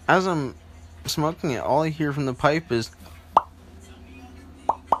as I'm smoking it, all I hear from the pipe is...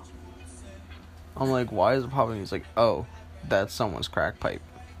 I'm like, why is it popping? He's like, oh, that's someone's crack pipe.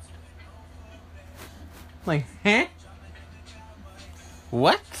 I'm like, huh?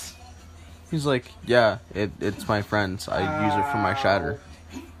 What? He's like, yeah, it's my friend's. I use it for my shatter.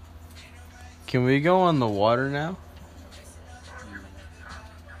 Can we go on the water now?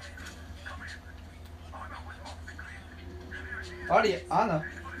 Anna.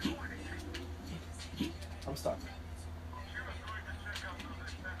 I'm stuck.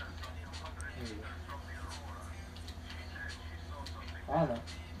 Anna.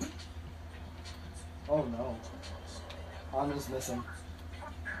 Oh no. Anna's missing.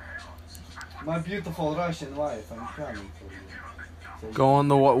 My beautiful Russian wife, I'm coming for you. So Go on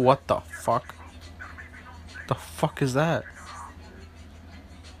the what? What the fuck? The fuck is that?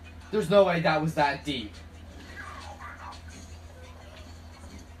 there's no way that was that deep.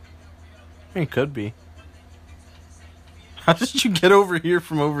 I mean, it could be. How did you get over here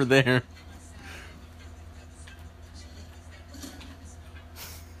from over there?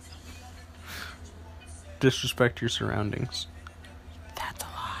 Disrespect your surroundings. That's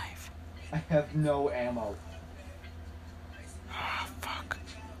alive. I have no ammo. Ah, fuck.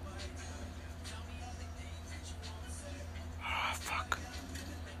 Ah, fuck.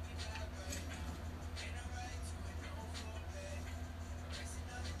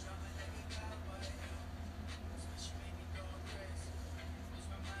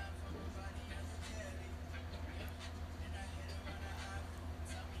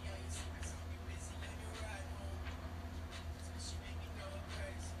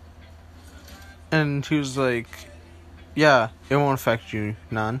 And he was like, yeah, it won't affect you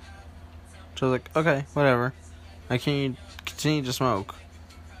none. So I was like, okay, whatever. I can continue to smoke.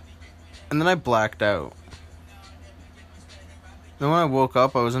 And then I blacked out. Then when I woke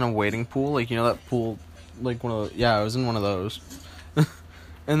up, I was in a wading pool. Like, you know that pool, like one of the, yeah, I was in one of those.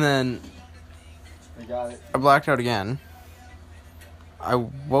 And then I got it. I blacked out again. I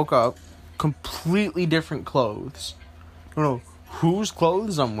woke up, completely different clothes. I don't know whose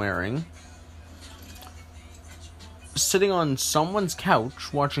clothes I'm wearing. Sitting on someone's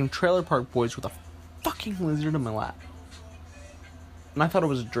couch watching Trailer Park Boys with a fucking lizard in my lap. And I thought it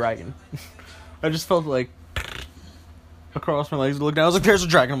was a dragon. I just felt like across my legs, looked down, I was like, there's a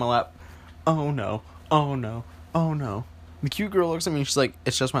dragon in my lap. Oh no, oh no, oh no. The cute girl looks at me and she's like,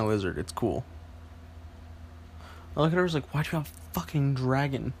 it's just my lizard, it's cool. I look at her, I was like, why'd you have a fucking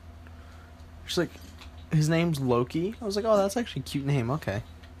dragon? She's like, his name's Loki. I was like, oh, that's actually a cute name, okay.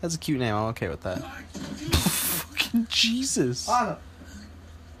 That's a cute name, I'm okay with that. Fucking Jesus. Anna.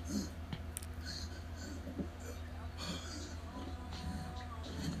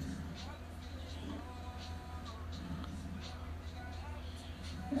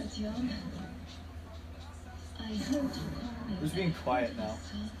 Rodion, I heard you call me. Who's being quiet now?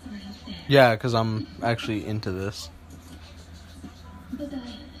 Right there. Yeah, because I'm actually into this. But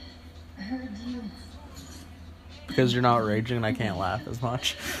I heard you. Because you're not raging and I can't laugh as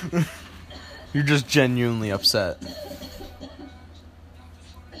much. You're just genuinely upset.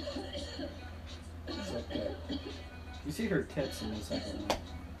 She's okay. You see her tits in the second one.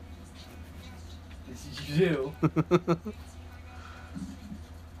 Yes, you do.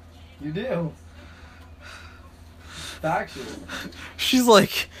 You do. Factual. She's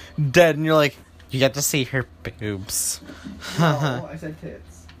like dead and you're like, you get to see her boobs. No, I said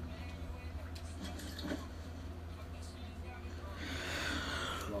tits.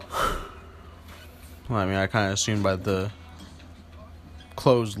 Well, I mean, I kind of assumed by the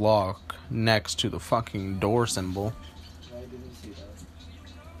closed lock next to the fucking door symbol. I didn't see that.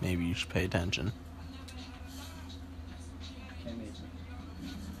 Maybe you should pay attention. Can't make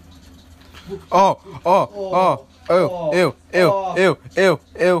me.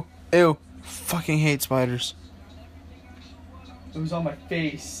 Ew. Fucking hate spiders. It was on my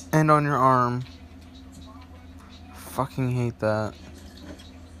face. And on your arm. Fucking hate that.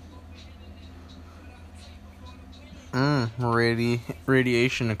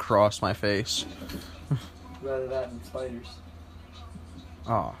 Radiation across my face. Rather that than spiders.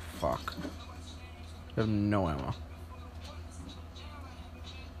 Oh, fuck. I have no ammo.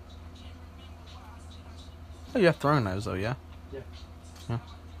 Oh, you have throwing knives, though, yeah? Yeah. Yeah.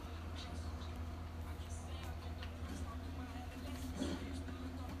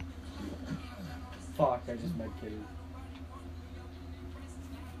 Fuck, I just meditated.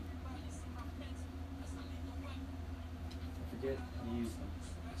 I forget to use them.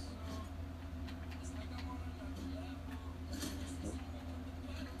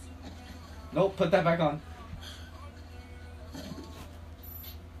 Nope, put that back on. Do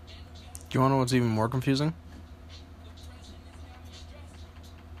you want to know what's even more confusing?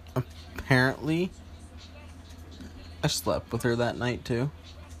 Apparently, I slept with her that night, too.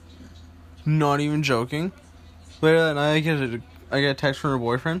 Not even joking. Later that night, I get a text from her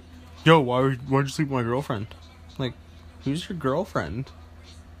boyfriend. Yo, why'd you sleep with my girlfriend? Like, who's your girlfriend?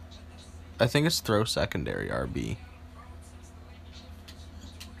 I think it's throw secondary, RB.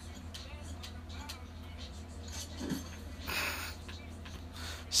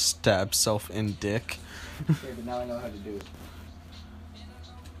 Stab self in dick. Okay, but now I know how to do it.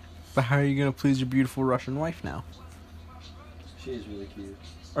 But how are you gonna please your beautiful Russian wife now? She is really cute.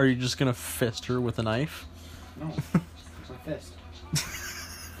 Are you just gonna fist her with a knife? No, it's my fist.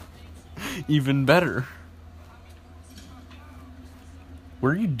 Even better. What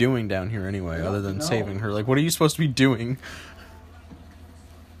are you doing down here anyway, I don't other than know. saving her? Like, what are you supposed to be doing?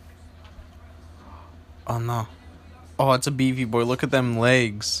 Oh no. Oh, it's a beefy boy. Look at them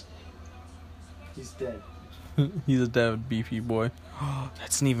legs. He's dead. He's a dead beefy boy.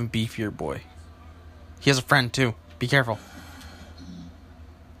 That's an even beefier boy. He has a friend too. Be careful.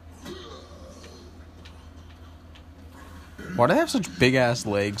 Why do they have such big ass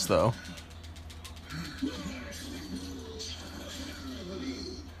legs though?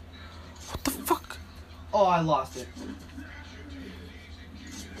 What the fuck? Oh, I lost it.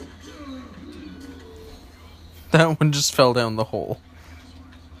 That one just fell down the hole.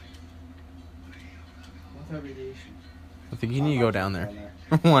 What's that radiation? I think you need to go down there.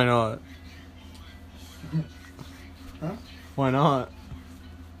 Why not? Huh? Why not?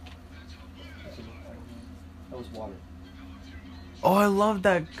 That was water. Oh, I love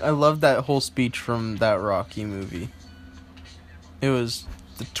that whole speech from that Rocky movie. It was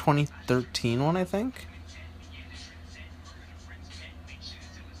the 2013 one, I think.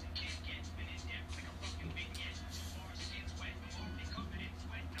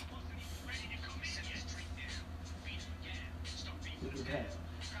 Look at that.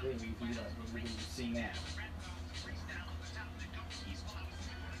 Wait, you can do that. We can sing that.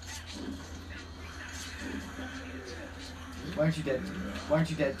 Why aren't you dead? Why aren't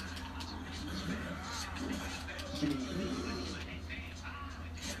you dead? Give me.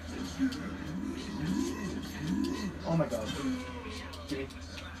 Oh my god. Give me.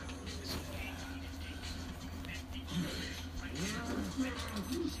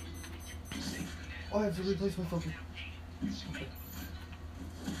 Oh, I have to replace my filter. Okay.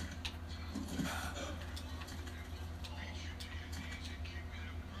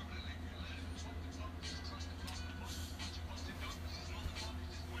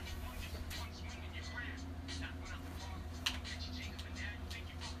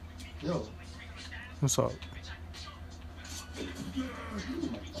 Yo. What's up?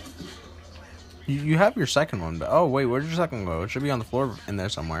 You have your second one, but oh wait, where'd your second go? It should be on the floor in there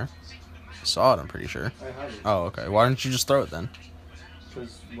somewhere. I saw it, I'm pretty sure. I have it. Oh, okay. Why didn't you just throw it then?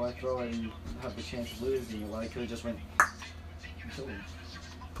 Because why throw it and have the chance of losing? Why could have just went and killed him?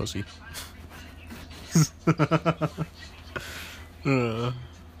 Pussy.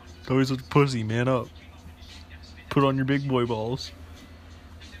 Always such a pussy, man up. Put on your big boy balls.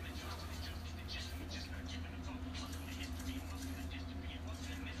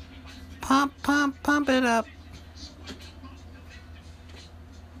 Pump it up.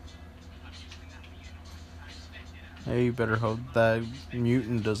 Hey, you better hope that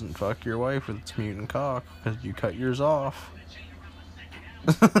mutant doesn't fuck your wife with its mutant cock, because you cut yours off.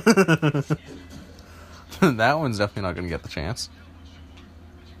 That one's definitely not going to get the chance.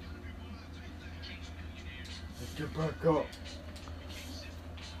 Get back up.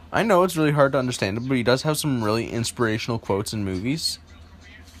 I know it's really hard to understand him, but he does have some really inspirational quotes in movies.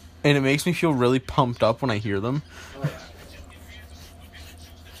 And it makes me feel really pumped up when I hear them. Oh, yeah.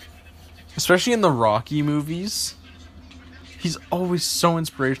 Especially in the Rocky movies. He's always so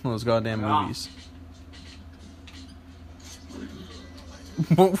inspirational in those goddamn movies.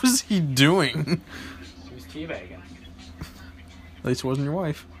 What was he doing? He was teabagging. At least it wasn't your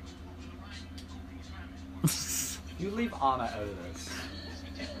wife. You leave Anna out of this.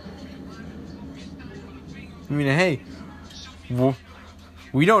 I mean, hey,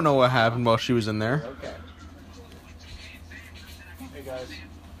 we don't know what happened while she was in there. Okay. Hey guys.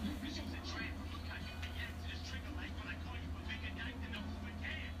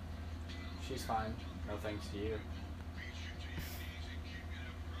 She's fine. No thanks to you.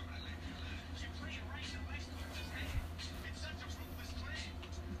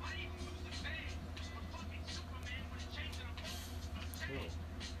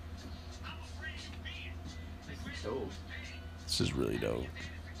 Dope. This is really dope.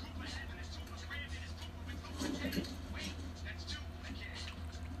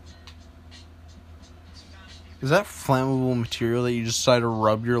 Is that flammable material that you just decide to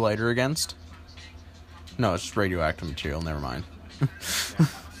rub your lighter against? No, it's just radioactive material. Never mind. Same.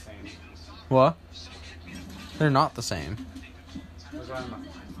 What? They're not the same. What's going on?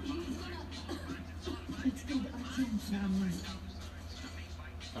 It's called Artyom family.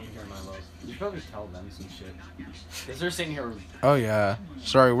 Come here, my love. You probably tell them some shit. Because they're sitting here. Oh yeah.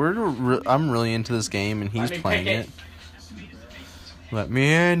 Sorry, I'm really into this game and he's playing it. Let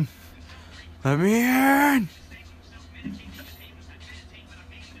me in. Let me in.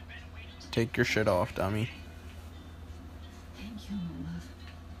 Take your shit off, dummy. Thank you, my love.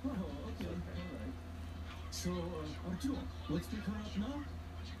 Oh, okay, alright. So, Artyom, let's pick her up now?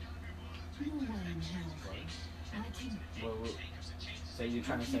 No way in hell. I can. Well, say you're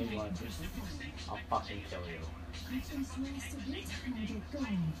trying to say you want to. I'll fucking kill you. I just rest a bit and get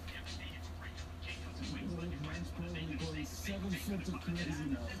going. Well, man's probably going 7 sorts of crazy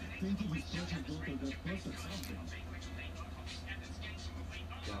now, thinking his precious daughter got perfect something.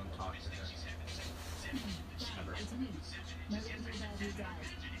 Don't talk to her. Ever. It's me. My razor battery died.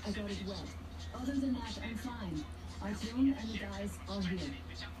 I got it wet. Other than that, I'm fine. Artyom and the guys are here.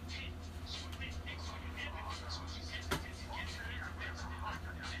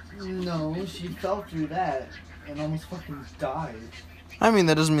 No, she fell through that and almost fucking died. I mean,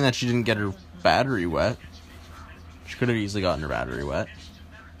 that doesn't mean that she didn't get her battery wet. She could have easily gotten her battery wet.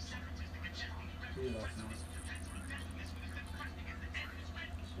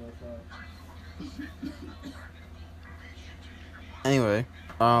 Anyway,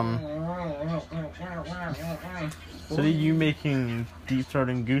 so are you making deep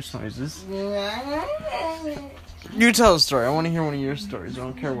throating goose noises? You tell a story. I want to hear one of your stories. I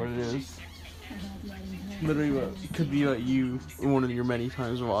don't care what it is. Literally, what it could be about you one of your many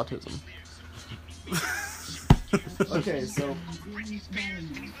times of autism. Okay, so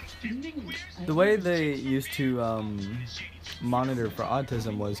the way they used to monitor for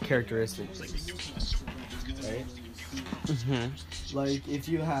autism was characteristics, right? Mm-hmm. Like if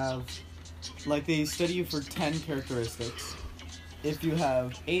you have, like they study you for 10 characteristics. If you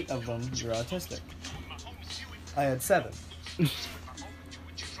have 8 of them, you're autistic. I had 7.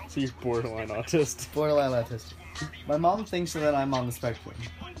 So you're borderline autist. Borderline autistic. My mom thinks that I'm on the spectrum.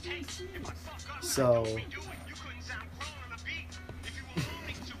 So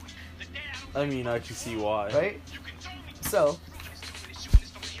I mean, I can see why. right? So,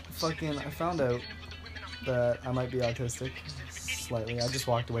 I found out that I might be autistic slightly. I just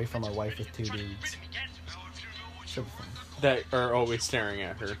walked away from my wife with 2 dudes. Should be fine. That are always staring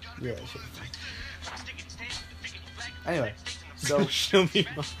at her. Yeah, it should be fine. Anyway, so She'll be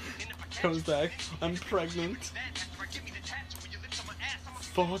comes back. I'm pregnant.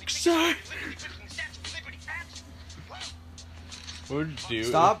 Fuck's sake. What would you do?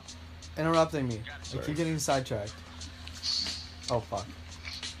 stop interrupting me. Sorry. I keep getting sidetracked. Oh fuck.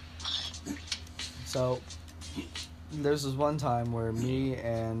 So there's this one time where me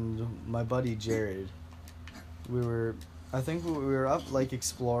and my buddy Jared, I think we were up like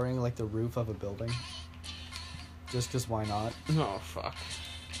exploring like the roof of a building. Just 'cause why not? Oh fuck.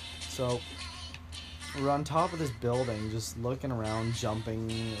 So we're on top of this building, just looking around, jumping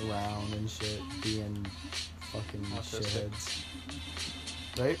around and shit, being fucking Autistic. shitheads.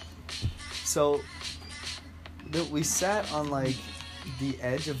 Right? So we sat on like the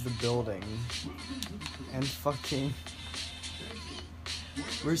edge of the building and fucking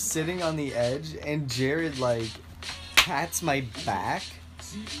we're sitting on the edge and Jared like pats my back,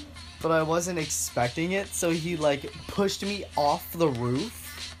 but I wasn't expecting it, so he like pushed me off the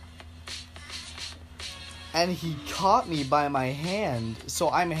roof and he caught me by my hand, so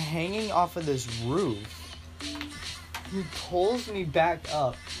I'm hanging off of this roof. He pulls me back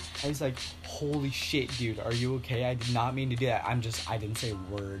up, and he's like, holy shit, dude, are you okay? I did not mean to do that. I didn't say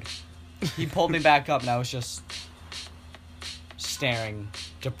a word. He pulled me back up, and I was just staring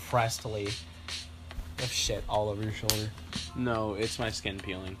depressedly. You have shit all over your shoulder. No, it's my skin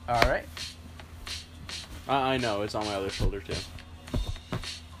peeling. Alright. I know, it's on my other shoulder too.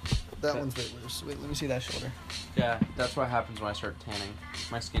 That one's way worse. Wait, let me see that shoulder. Yeah, that's what happens when I start tanning.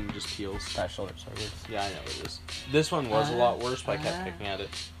 My skin just peels. That shoulder's way worse. Yeah, I know it is. This one was a lot worse, but I kept picking at it.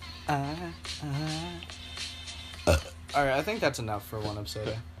 Alright, I think that's enough for one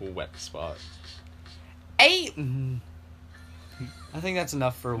episode. Wet spot. 8! I think that's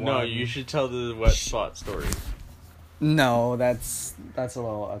enough for one. No, you should tell the wet spot story. No, that's a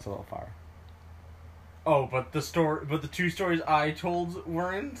little far. Oh, but the two stories I told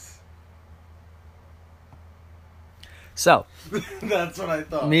weren't? So, That's what I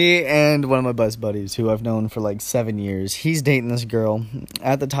thought. me and one of my best buddies, who I've known for like 7 years, he's dating this girl.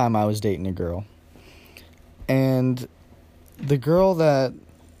 At the time, I was dating a girl. And the girl that,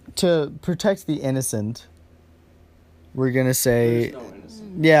 to protect the innocent, we're going to say... There's no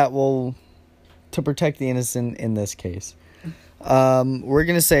innocent. Yeah, well, to protect the innocent in this case. We're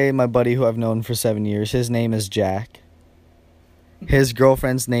going to say my buddy who I've known for 7 years, his name is Jack. His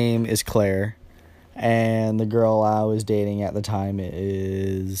girlfriend's name is Claire. And the girl I was dating at the time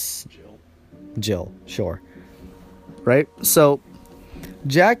is... Jill, sure. Right? So,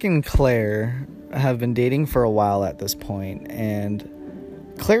 Jack and Claire have been dating for a while at this point,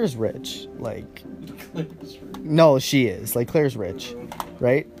 and Claire's rich. Like, no, she is. Like, Claire's rich,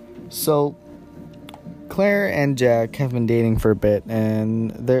 right? So, Claire and Jack have been dating for a bit,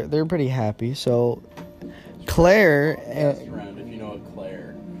 and they're pretty happy. So, Claire... around if you know a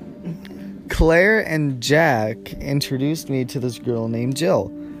Claire. Claire and Jack introduced me to this girl named Jill,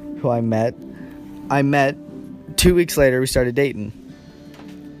 who I met 2 weeks later. We started dating.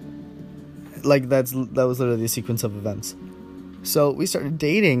 Like, that was literally the sequence of events. So we started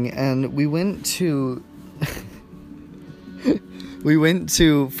dating, and we went to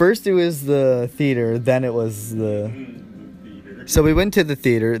first it was the theater, then it was the so we went to the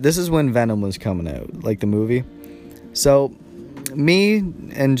theater. This is when Venom was coming out, like the movie. So me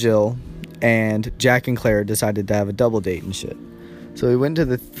and Jill and Jack and Claire decided to have a double date and shit. So we went to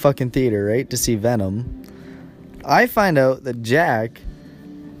the fucking theater, right, to see Venom. I find out that Jack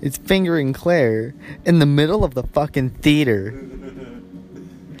is fingering Claire in the middle of the fucking theater.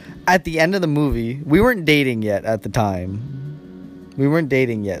 At the end of the movie, we weren't dating yet at the time. We weren't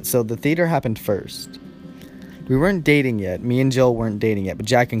dating yet, so the theater happened first. We weren't dating yet. Me and Jill weren't dating yet, but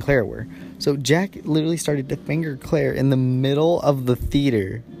Jack and Claire were. So Jack literally started to finger Claire in the middle of the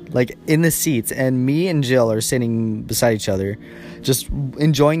theater, like in the seats, and me and Jill are sitting beside each other, just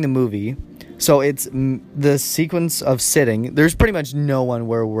enjoying the movie. So it's the sequence of sitting. There's pretty much no one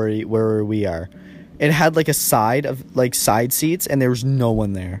where we are. It had like a side of like side seats, and there was no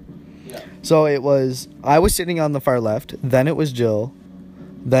one there. Yeah. So I was sitting on the far left. Then it was Jill.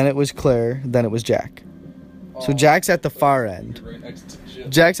 Then it was Claire. Then it was Jack. So Jack's at the far end. Right next to Jill.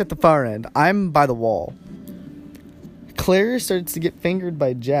 Jack's at the far end. I'm by the wall. Claire starts to get fingered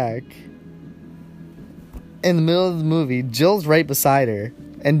by Jack. In the middle of the movie, Jill's right beside her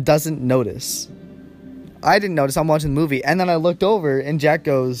and doesn't notice. I didn't notice. I'm watching the movie. And then I looked over and Jack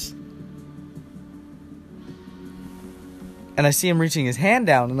goes... And I see him reaching his hand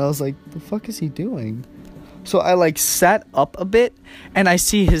down. And I was like, the fuck is he doing? So I like sat up a bit. And I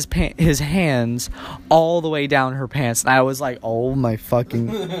see his hands all the way down her pants. And I was like, oh my fucking...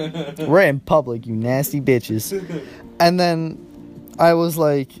 We're in public, you nasty bitches. And then I was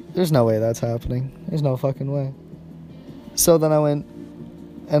like, there's no way that's happening. There's no fucking way. So then I went...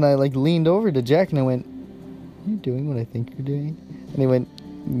 And I like leaned over to Jack and I went, are you doing what I think you're doing? And he went,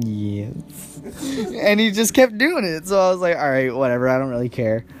 yes. And he just kept doing it. So I was like, alright, whatever, I don't really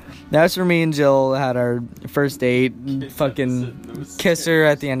care. That's where me and Jill had our first date. Fucking kiss her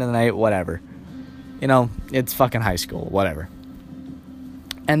at the end of the night, whatever. You know, it's fucking high school, whatever.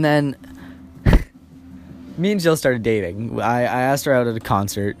 And then me and Jill started dating. I asked her out at a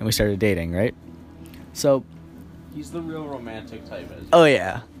concert and we started dating, right? So... He's the real romantic type. Oh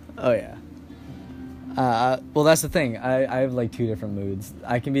yeah. Well, that's the thing. I have like two different moods.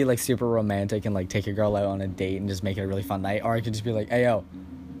 I can be like super romantic and like take a girl out on a date and just make it a really fun night, or I could just be like, "Hey yo,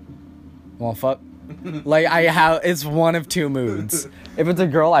 wanna fuck?" Like it's one of two moods. If it's a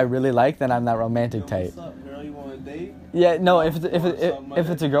girl I really like, then I'm that romantic type. What's up, girl? You want a date? Yeah, no. If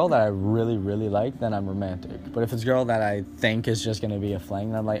it's a girl that I really really like, then I'm romantic. But if it's a girl that I think is just gonna be a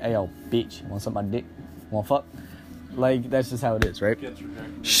fling, then I'm like, "Hey yo, bitch, want some of my dick?" Want fuck? Like, that's just how it is, right? Gets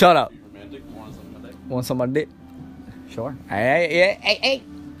rejected. Shut up. Romantic. Want somebody. Want somebody? Sure. Hey.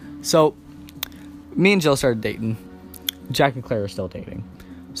 So, me and Jill started dating. Jack and Claire are still dating.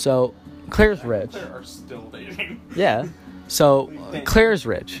 So, Claire's rich. They are still dating. Yeah. So, Claire's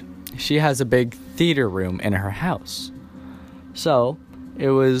rich. She has a big theater room in her house. So, it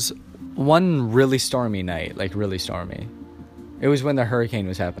was one really stormy night. Like, really stormy. It was when the hurricane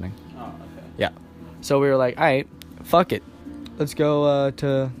was happening. Oh, okay. Yeah. So, we were like, alright, fuck it. Let's go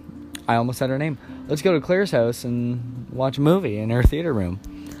to... I almost said her name. Let's go to Claire's house and watch a movie in her theater room.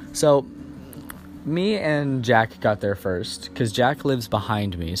 So, me and Jack got there first, because Jack lives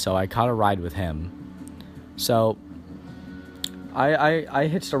behind me, so I caught a ride with him. So, I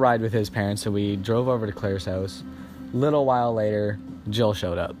hitched a ride with his parents, so we drove over to Claire's house. Little while later, Jill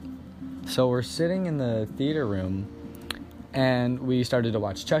showed up. So, we're sitting in the theater room, and we started to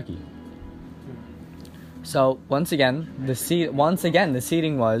watch Chucky. So, once again, the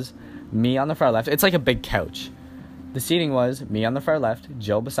seating was me on the far left. It's like a big couch. The seating was me on the far left,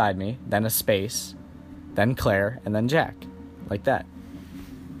 Jill beside me, then a space, then Claire, and then Jack. Like that.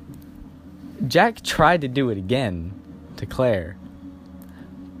 Jack tried to do it again to Claire,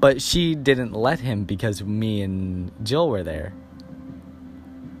 but she didn't let him because me and Jill were there.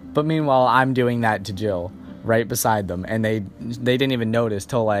 But meanwhile, I'm doing that to Jill right beside them, and they didn't even notice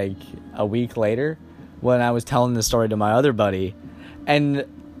till like a week later when I was telling the story to my other buddy. And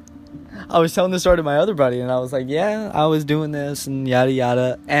I was telling the story to my other buddy, and I was like, yeah, I was doing this, and yada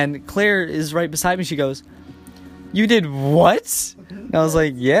yada. And Claire is right beside me. She goes, you did what? And I was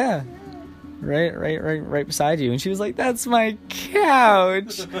like, yeah, right beside you. And she was like, that's my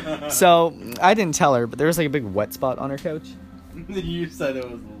couch. So I didn't tell her, but there was like a big wet spot on her couch. You said it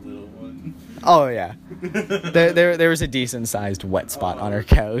was a little one. Oh yeah, there was a decent sized wet spot on her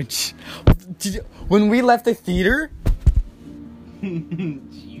couch. When we left the theater,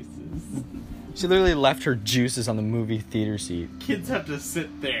 Jesus. she literally left her juices on the movie theater seat. Kids have to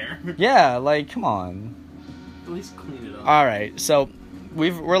sit there. Yeah, like come on. At least clean it up. All right, so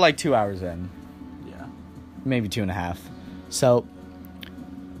we're like 2 hours in, Yeah. maybe 2.5. So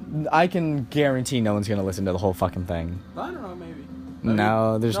I can guarantee no one's gonna listen to the whole fucking thing. I don't know, maybe.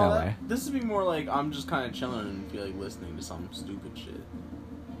 No, there's no way. This would be more like I'm just kind of chilling and feel like listening to some stupid shit.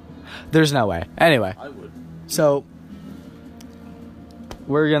 There's no way. Anyway, I would. so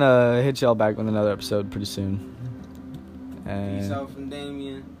we're gonna hit y'all back with another episode pretty soon. And Peace out from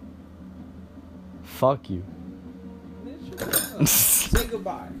Damien. fuck you. Say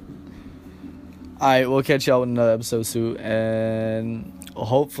goodbye. Alright, we'll catch y'all with another episode soon, and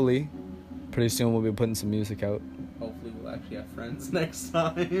hopefully pretty soon we'll be putting some music out. Hopefully we'll actually have friends next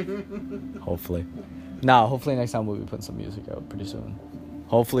time. Hopefully. Nah, hopefully next time we'll be putting some music out pretty soon.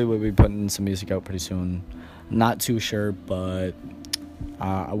 Hopefully we'll be putting some music out pretty soon. Not too sure, but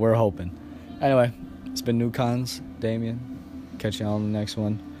we're hoping. Anyway, it's been New Cons, Damien. Catch y'all on the next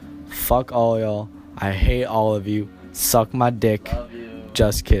one. Fuck all y'all. I hate all of you. Suck my dick. Love you.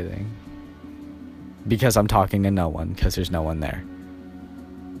 Just kidding. Because I'm talking to no one, because there's no one there.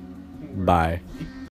 Bye.